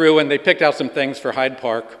went through and they picked out some things for Hyde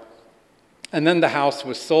Park, And then the house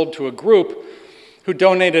was sold to a group who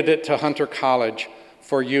donated it to Hunter College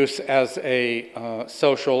for use as a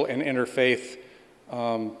social and interfaith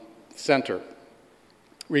center.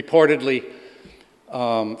 Reportedly,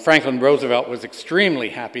 Franklin Roosevelt was extremely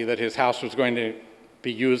happy that his house was going to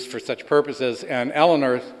be used for such purposes, and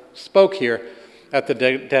Eleanor spoke here at the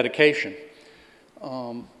dedication.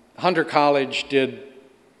 Hunter College did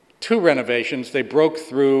 2 renovations. They broke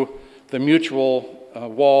through the mutual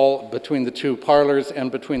wall between the 2 parlors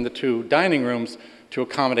and between the 2 dining rooms to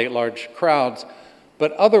accommodate large crowds,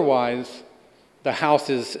 but otherwise, the house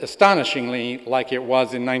is astonishingly like it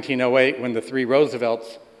was in 1908 when the 3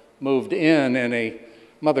 Roosevelts moved in and a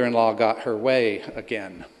mother-in-law got her way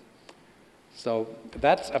again. So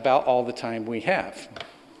that's about all the time we have.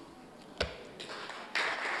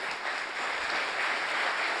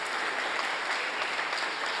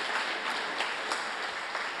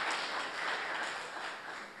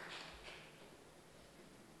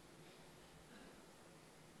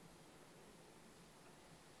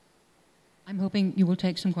 I'm hoping you will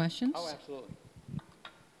take some questions. Oh, absolutely.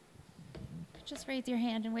 Just raise your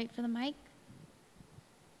hand and wait for the mic.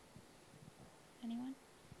 Anyone?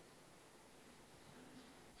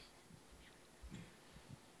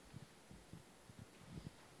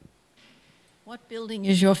 What building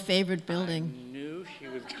is your favorite building? I knew she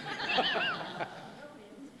was.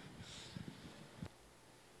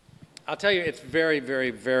 I'll tell you, it's very,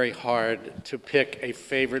 very, very hard to pick a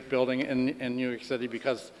favorite building in New York City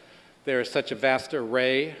because there is such a vast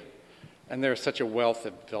array and there is such a wealth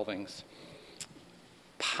of buildings.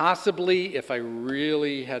 Possibly, if I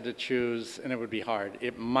really had to choose, and it would be hard,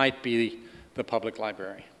 it might be the public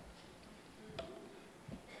library.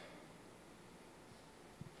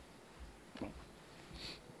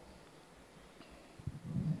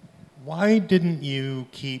 Why didn't you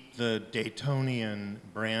keep the Daytonian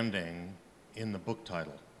branding in the book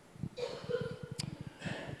title?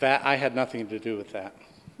 That, I had nothing to do with that.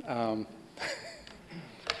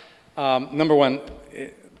 Number one,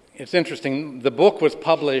 it's interesting. The book was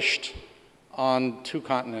published on 2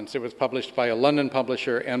 continents. It was published by a London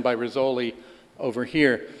publisher and by Rizzoli over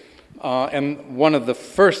here. And one of the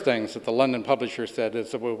first things that the London publisher said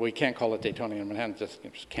is, well, we can't call it Daytonian Manhattan,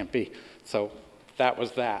 it just can't be. So that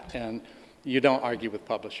was that. And you don't argue with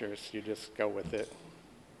publishers, you just go with it.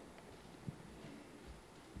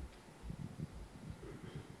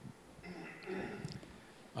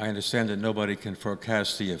 I understand that nobody can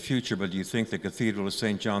forecast the future, but do you think the Cathedral of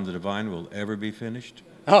St. John the Divine will ever be finished?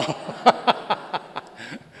 Oh.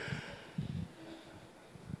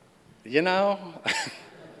 You know,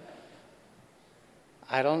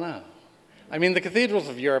 I don't know. I mean, the cathedrals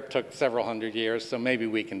of Europe took several hundred years, so maybe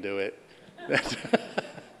we can do it. It's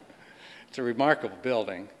a remarkable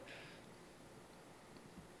building.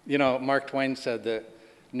 You know, Mark Twain said that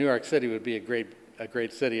New York City would be a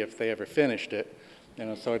great city if they ever finished it. You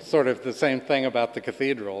know, so it's sort of the same thing about the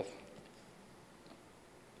cathedral.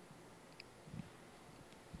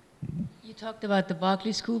 You talked about the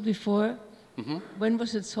Berkeley School before. Mm-hmm. When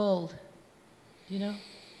was it sold? Do you know?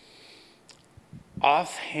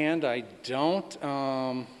 Offhand, I don't.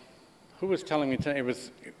 Who was telling me today?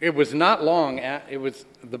 It was not long.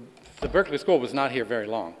 The Berkeley School was not here very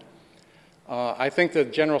long. I think the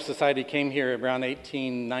General Society came here around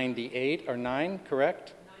 1898 or 9,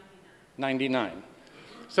 correct? 99.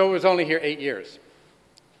 So it was only here 8 years.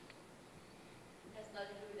 That's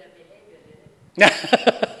nothing to do with their behavior,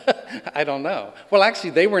 did it? I don't know. Well,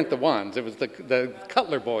 actually, they weren't the ones. It was the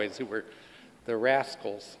Cutler boys who were the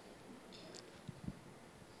rascals.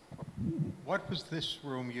 What was this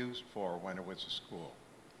room used for when it was a school?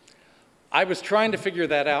 I was trying to figure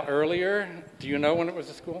that out earlier. Do you know when it was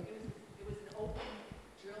a school? It was an open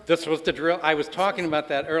drill. This was the drill. I was talking about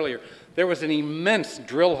that earlier. There was an immense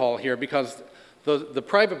drill hall here because the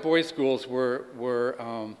private boys' schools were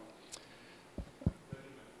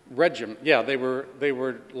regiment. Yeah, they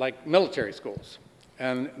were like military schools.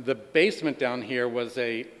 And the basement down here was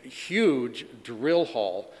a huge drill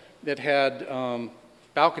hall that had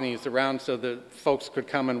balconies around so that folks could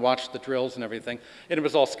come and watch the drills and everything. And it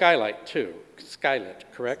was all skylight too, skylit,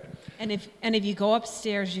 correct? And if you go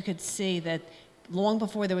upstairs, you could see that long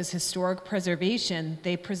before there was historic preservation,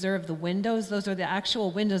 they preserved the windows. Those are the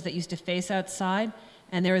actual windows that used to face outside.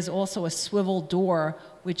 And there is also a swivel door,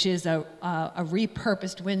 which is a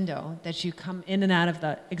repurposed window that you come in and out of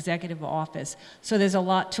the executive office. So there's a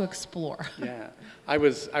lot to explore. Yeah. I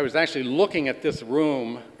was actually looking at this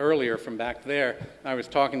room earlier from back there. I was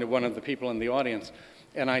talking to one of the people in the audience,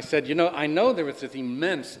 and I said, you know, I know there was this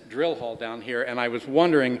immense drill hall down here, and I was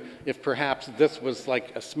wondering if perhaps this was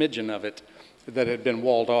like a smidgen of it that had been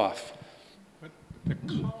walled off. The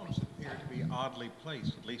columns appear to be oddly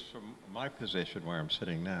placed, at least from my position where I'm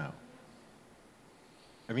sitting now.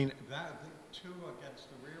 I mean, the two against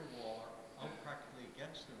the rear wall are out practically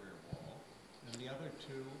against the rear wall, and the other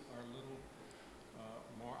two are a little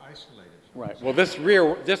more isolated. Right. Well, this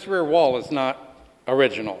rear wall is not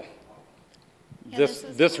original. Yeah,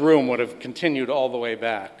 This room would have continued all the way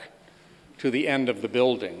back to the end of the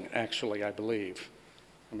building, actually, I believe.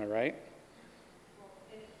 Am I right?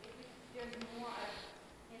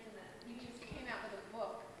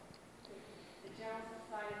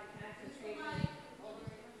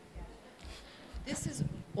 This is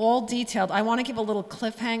all detailed. I want to give a little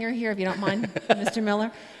cliffhanger here, if you don't mind, Mr.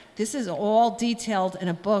 Miller. This is all detailed in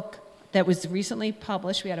a book that was recently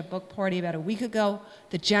published. We had a book party about a week ago.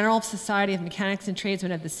 The General Society of Mechanics and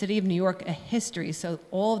Tradesmen of the City of New York, a history. So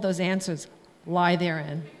all of those answers lie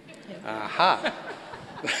therein. Aha.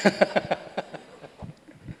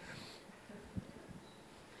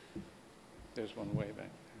 There's one way back.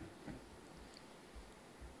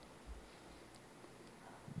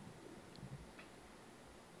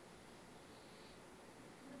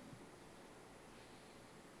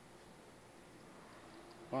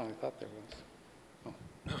 Wow, I thought there was.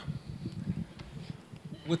 Oh.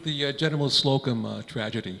 With the General Slocum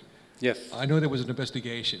tragedy, Yes. I know there was an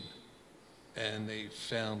investigation, and they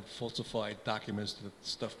found falsified documents that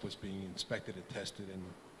stuff was being inspected and tested. And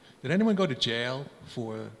did anyone go to jail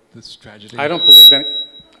for this tragedy? I don't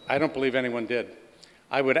believe anyone did.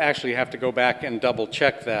 I would actually have to go back and double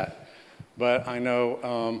check that. But I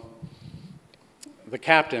know the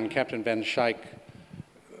captain, Captain Van Schaik,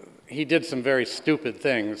 he did some very stupid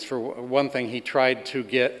things. For one thing, he tried to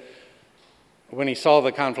get, when he saw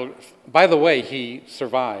the conflict, by the way, he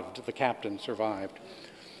survived, the captain survived.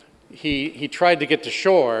 He tried to get to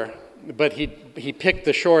shore, but he picked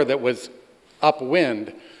the shore that was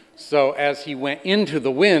upwind. So as he went into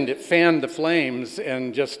the wind, it fanned the flames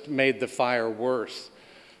and just made the fire worse.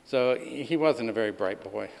 So he wasn't a very bright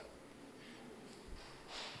boy.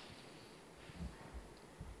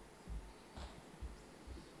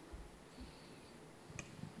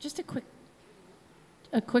 Just a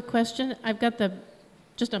quick question. I've got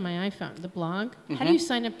just on my iPhone, the blog. How do you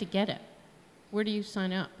sign up to get it? Where do you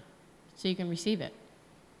sign up so you can receive it?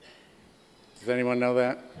 Does anyone know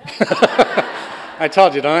that? I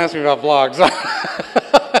told you, don't ask me about blogs.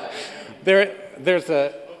 there's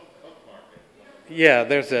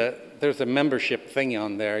a membership thing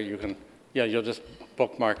on there. You can, you'll just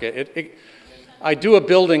bookmark it. I do a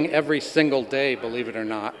building every single day, believe it or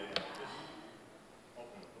not.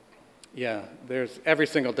 Yeah, every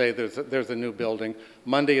single day there's a new building.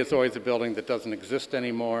 Monday is always a building that doesn't exist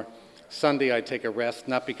anymore. Sunday I take a rest,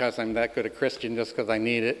 not because I'm that good a Christian, just because I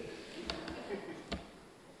need it.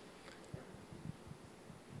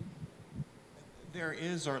 There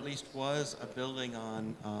is, or at least was, a building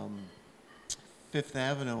on Fifth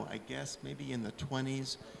Avenue, I guess maybe in the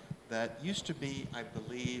 20s, that used to be, I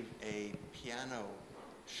believe, a piano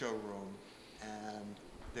showroom, and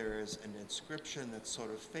there is an inscription that's sort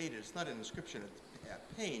of faded. It's not an inscription, it's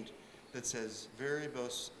paint that says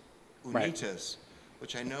Veribus Unitas, Right.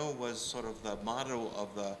 which I know was sort of the motto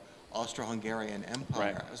of the Austro-Hungarian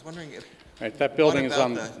Empire. Right. I was wondering if... Right, that building is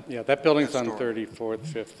on, that building's on story? 34th,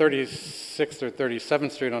 5th, 36th or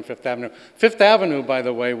 37th Street on Fifth Avenue. Fifth Avenue, by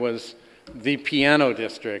the way, was the piano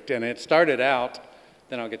district, and it started out,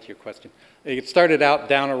 then I'll get to your question. It started out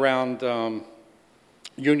down around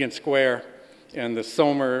Union Square, and the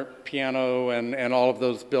Sommer piano and all of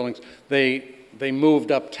those buildings. They moved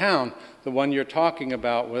uptown. The one you're talking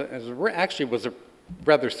about actually was a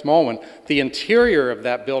rather small one. The interior of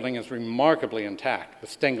that building is remarkably intact, with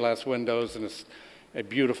stained glass windows and a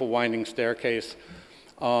beautiful winding staircase.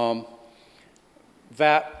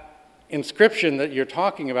 That inscription that you're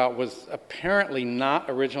talking about was apparently not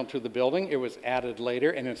original to the building. It was added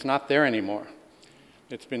later, and it's not there anymore.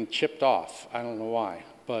 It's been chipped off. I don't know why,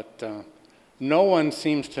 but no one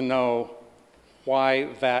seems to know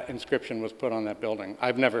why that inscription was put on that building.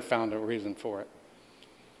 I've never found a reason for it.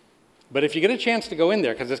 But if you get a chance to go in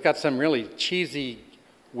there, because it's got some really cheesy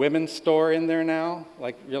women's store in there now,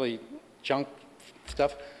 like really junk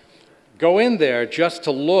stuff, go in there just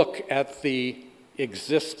to look at the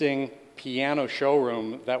existing piano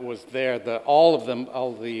showroom that was there, all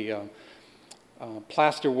the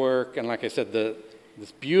plaster work, and like I said,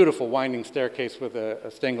 this beautiful winding staircase with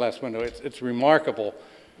a stained glass window. It's remarkable,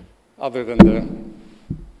 other than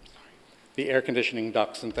the air conditioning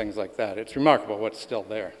ducts and things like that. It's remarkable what's still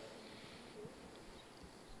there.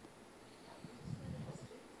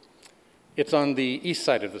 It's on the east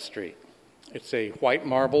side of the street. It's a white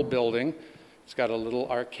marble building. It's got a little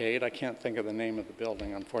arcade. I can't think of the name of the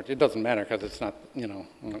building, unfortunately. It doesn't matter because it's not,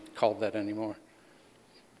 not called that anymore.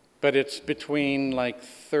 But it's between like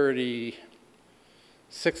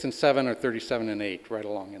 36 and 7 or 37 and 8, right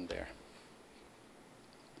along in there.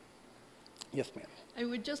 Yes, ma'am. I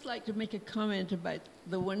would just like to make a comment about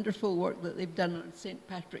the wonderful work that they've done on St.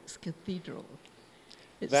 Patrick's Cathedral.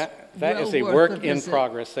 It's That well is a worth work a in visit.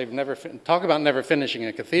 progress. They've never, talk about never finishing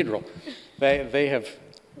a cathedral. They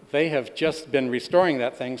have just been restoring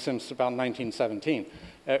that thing since about 1917.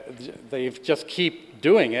 They've just keep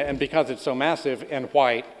doing it, and because it's so massive and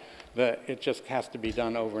white, it just has to be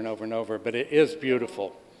done over and over and over, but it is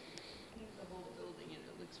beautiful. The whole building, and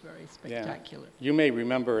it looks very spectacular. Yeah. You may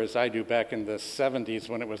remember, as I do, back in the 70s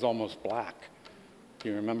when it was almost black. Do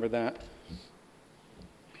you remember that?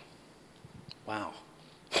 Wow.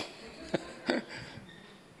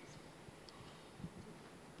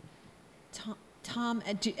 Tom,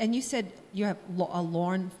 and you said you have a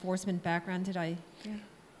law enforcement background, did I? Yeah.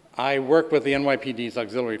 I work with the NYPD's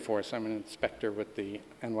auxiliary force. I'm an inspector with the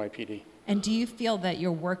NYPD. And do you feel that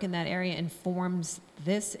your work in that area informs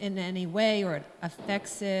this in any way, or it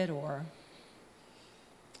affects it, or?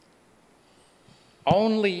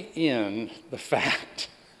 Only in the fact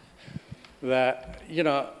that,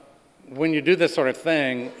 when you do this sort of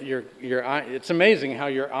thing, it's amazing how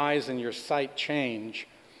your eyes and your sight change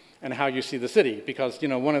and how you see the city. Because,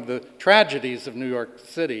 one of the tragedies of New York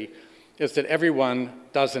City is that everyone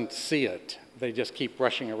doesn't see it. They just keep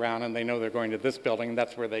rushing around and they know they're going to this building and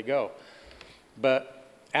that's where they go. But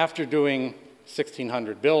after doing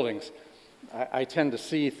 1,600 buildings, I tend to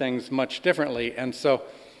see things much differently. And so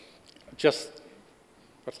just,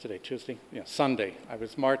 what's today, Tuesday? Yeah, Sunday, I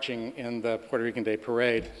was marching in the Puerto Rican Day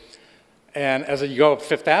Parade. And as you go up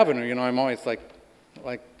Fifth Avenue, I'm always like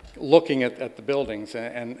looking at the buildings,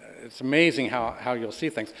 and it's amazing how you'll see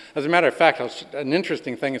things. As a matter of fact, an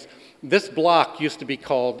interesting thing is this block used to be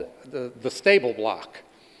called the stable block.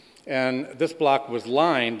 And this block was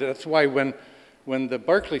lined. That's why when the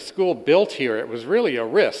Berkeley School built here, it was really a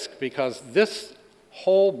risk because this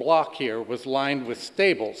whole block here was lined with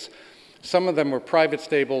stables. Some of them were private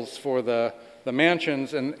stables for the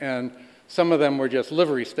mansions, and some of them were just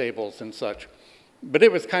livery stables and such. But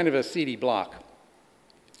it was kind of a seedy block.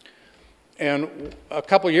 And a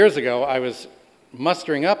couple years ago, I was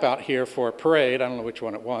mustering up out here for a parade. I don't know which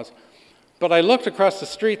one it was. But I looked across the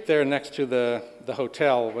street there next to the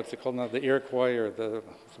hotel. What's it called now? The Iroquois or the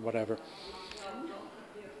whatever.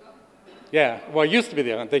 Yeah, well, it used to be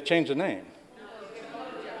they changed the name.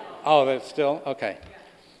 Oh, that's still? Okay.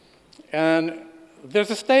 And there's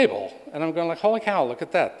a stable. And I'm going like, holy cow, look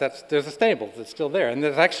at that. There's a stable that's still there. And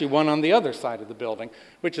there's actually one on the other side of the building,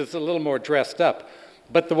 which is a little more dressed up.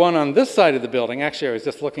 But the one on this side of the building, actually I was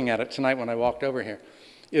just looking at it tonight when I walked over here,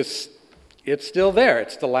 it's still there.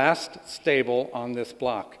 It's the last stable on this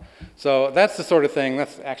block. So that's the sort of thing,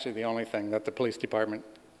 that's actually the only thing that the police department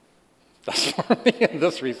does for me in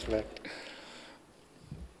this respect.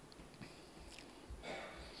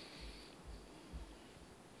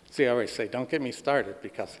 See, I always say, don't get me started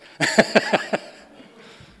because...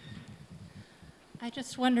 I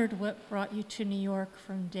just wondered what brought you to New York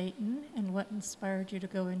from Dayton and what inspired you to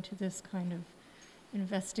go into this kind of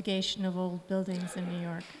investigation of old buildings in New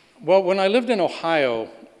York. Well, when I lived in Ohio,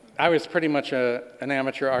 I was pretty much an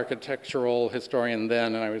amateur architectural historian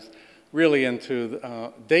then, and I was really into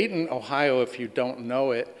Dayton, Ohio, if you don't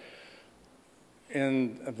know it,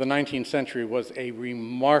 in the 19th century was a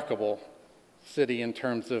remarkable city in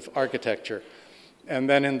terms of architecture. And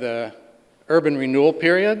then in the urban renewal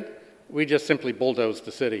period, we just simply bulldozed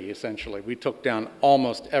the city, essentially. We took down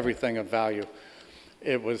almost everything of value.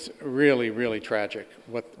 It was really, really tragic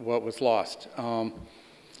what was lost.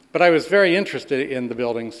 But I was very interested in the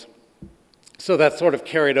buildings, so that sort of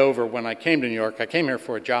carried over when I came to New York. I came here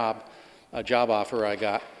for a job offer I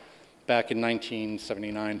got back in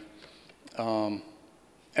 1979.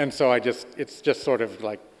 And so it's just sort of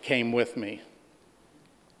like came with me.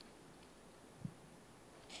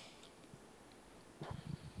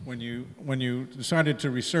 When you decided to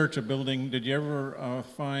research a building, did you ever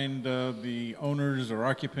find the owners or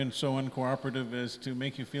occupants so uncooperative as to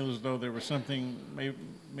make you feel as though there was something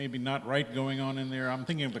maybe not right going on in there? I'm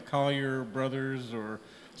thinking of the Collier brothers or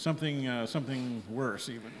something worse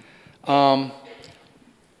even.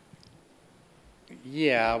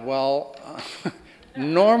 Yeah, well,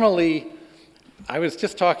 normally, I was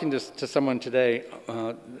just talking to someone today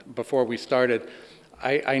before we started.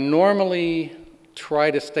 I normally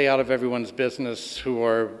try to stay out of everyone's business who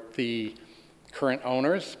are the current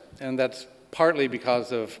owners, and that's partly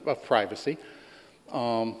because of privacy.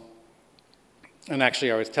 And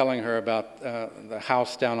actually, I was telling her about the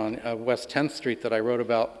house down on West 10th Street that I wrote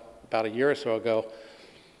about a year or so ago.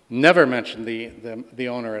 Never mentioned the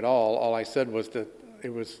owner at all. All I said was that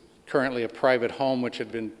it was currently a private home which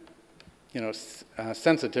had been,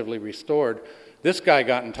 sensitively restored. This guy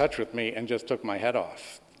got in touch with me and just took my head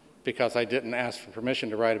off because I didn't ask for permission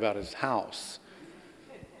to write about his house.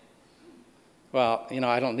 Well,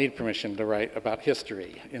 I don't need permission to write about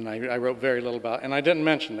history, and I wrote very little about, and I didn't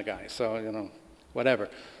mention the guy, so, whatever.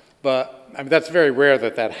 But I mean, that's very rare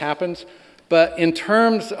that happens. But in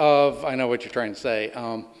terms of, I know what you're trying to say,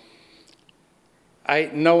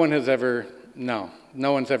 no one's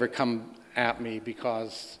ever come at me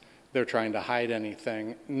because they're trying to hide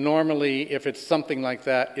anything. Normally, if it's something like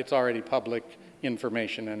that, it's already public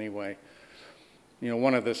information anyway.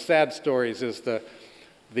 One of the sad stories is the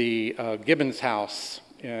Gibbons house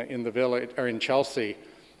in the village, or in Chelsea,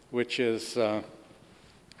 which is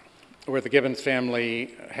where the Gibbons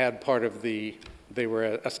family had part of they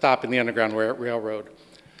were a stop in the Underground Railroad.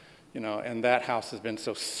 And that house has been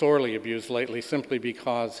so sorely abused lately simply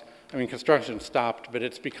because, construction stopped, but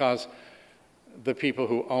it's because the people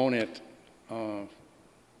who own it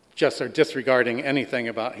just are disregarding anything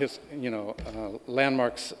about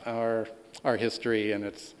landmarks, our history, and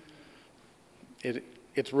it's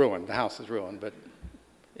ruined. The house is ruined, but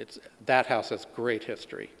that house has great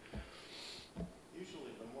history.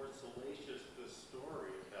 Usually, the more salacious the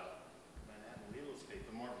story about Manhattan real estate,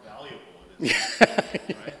 the more valuable it is.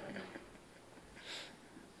 Right?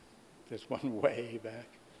 There's one way back.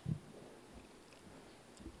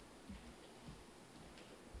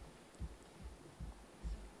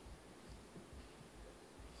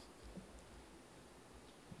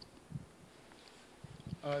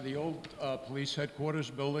 The old police headquarters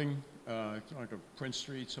building, like a Prince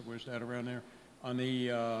Street, somewhere's that around there. On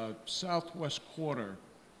the southwest corner,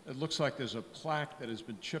 it looks like there's a plaque that has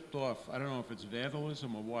been chipped off. I don't know if it's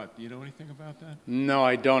vandalism or what. Do you know anything about that? No,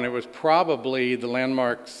 I don't. It was probably the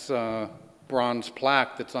landmark's bronze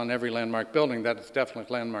plaque that's on every landmark building. That is definitely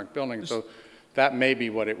a landmark building, so that may be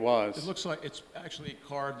what it was. It looks like it's actually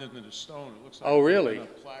carved into the stone. It looks like oh, really? A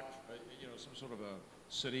plaque, some sort of a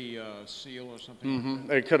city seal or something. Mm-hmm. Like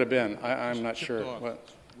that. It could have been. I'm not sure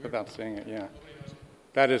without seeing it, yeah.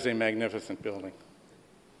 That is a magnificent building.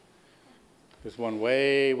 There's one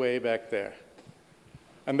way, way back there.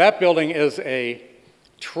 And that building is a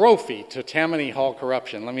trophy to Tammany Hall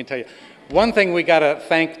corruption. Let me tell you, one thing we got to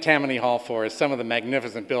thank Tammany Hall for is some of the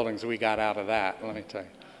magnificent buildings we got out of that, let me tell you.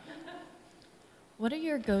 What are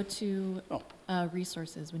your go-to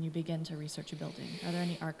resources when you begin to research a building? Are there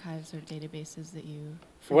any archives or databases that you...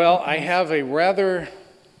 Well, I have a rather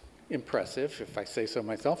impressive, if I say so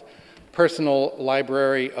myself, personal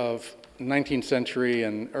library of 19th century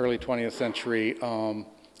and early 20th century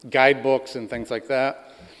guidebooks and things like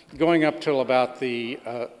that, going up till about the,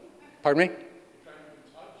 pardon me?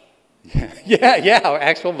 yeah,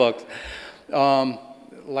 actual books.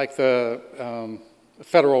 Like the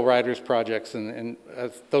Federal Writers Projects, and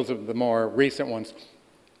those are the more recent ones.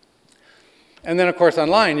 And then, of course,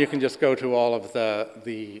 online, you can just go to all of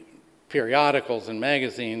the periodicals and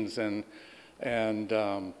magazines and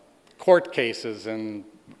court cases and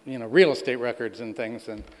real estate records and things,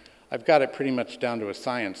 and I've got it pretty much down to a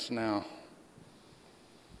science now.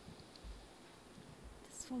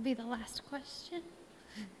 This will be the last question.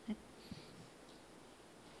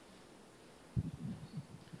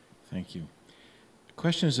 Thank you. The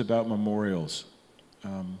question is about memorials.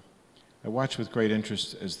 I watched with great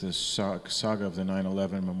interest as the saga of the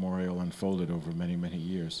 9/11 memorial unfolded over many, many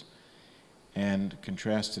years, and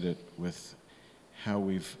contrasted it with how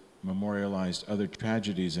we've memorialized other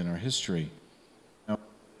tragedies in our history. Now,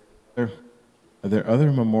 are there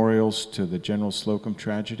other memorials to the General Slocum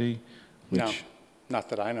tragedy? No, not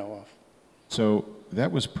that I know of. So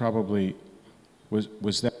that was probably,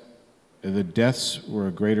 was that, the deaths were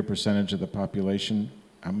a greater percentage of the population?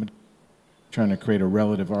 I'm trying to create a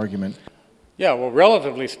relative argument. Yeah, well,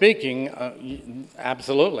 relatively speaking,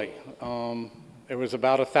 absolutely. It was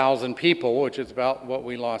about 1,000 people, which is about what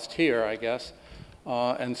we lost here, I guess.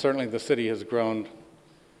 And certainly the city has grown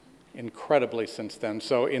incredibly since then.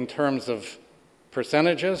 So in terms of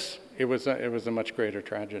percentages, it was a much greater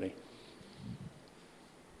tragedy.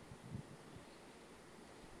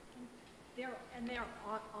 There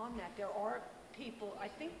on that, there are people, I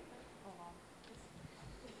think,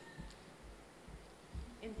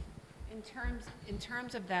 in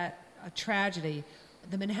terms of that tragedy,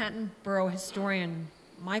 the Manhattan Borough historian,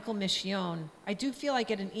 Michael Michione, I do feel I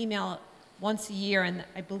get an email once a year, and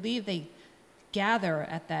I believe they gather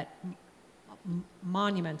at that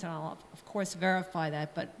monument, and I'll of course verify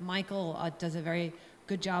that, but Michael does a very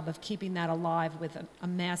good job of keeping that alive with a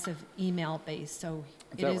massive email base. So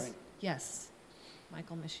Is that right? yes,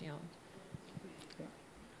 Michael Michione.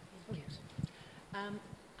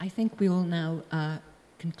 I think we will now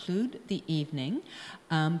conclude the evening,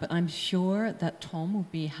 but I'm sure that Tom will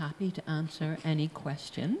be happy to answer any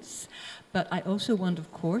questions. But I also want,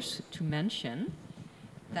 of course, to mention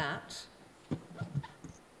that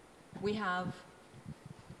we have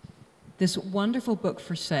this wonderful book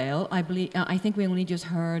for sale. I think we only just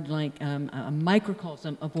heard like a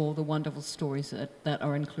microcosm of all the wonderful stories that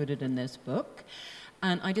are included in this book.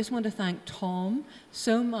 And I just want to thank Tom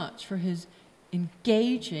so much for his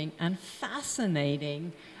engaging and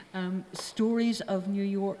fascinating stories of New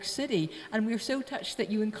York City. And we're so touched that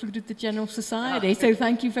you included the General Society, so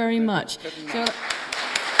thank you very much. So,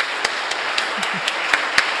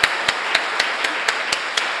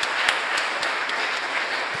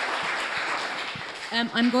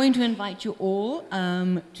 I'm going to invite you all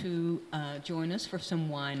to join us for some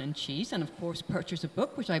wine and cheese, and of course purchase a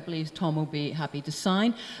book, which I believe Tom will be happy to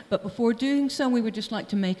sign. But before doing so, we would just like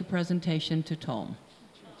to make a presentation to Tom.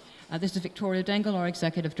 This is Victoria Dengel, our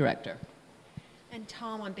Executive Director. And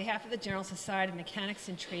Tom, on behalf of the General Society of Mechanics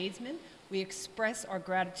and Tradesmen, we express our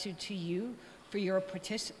gratitude to you for your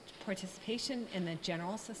participation in the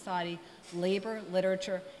General Society Labor,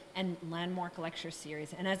 Literature, and Landmark Lecture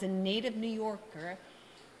Series. And as a native New Yorker,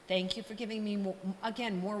 thank you for giving me,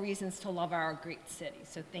 again, more reasons to love our great city.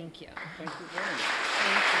 So thank you. Thank you very much.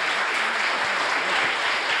 Thank you.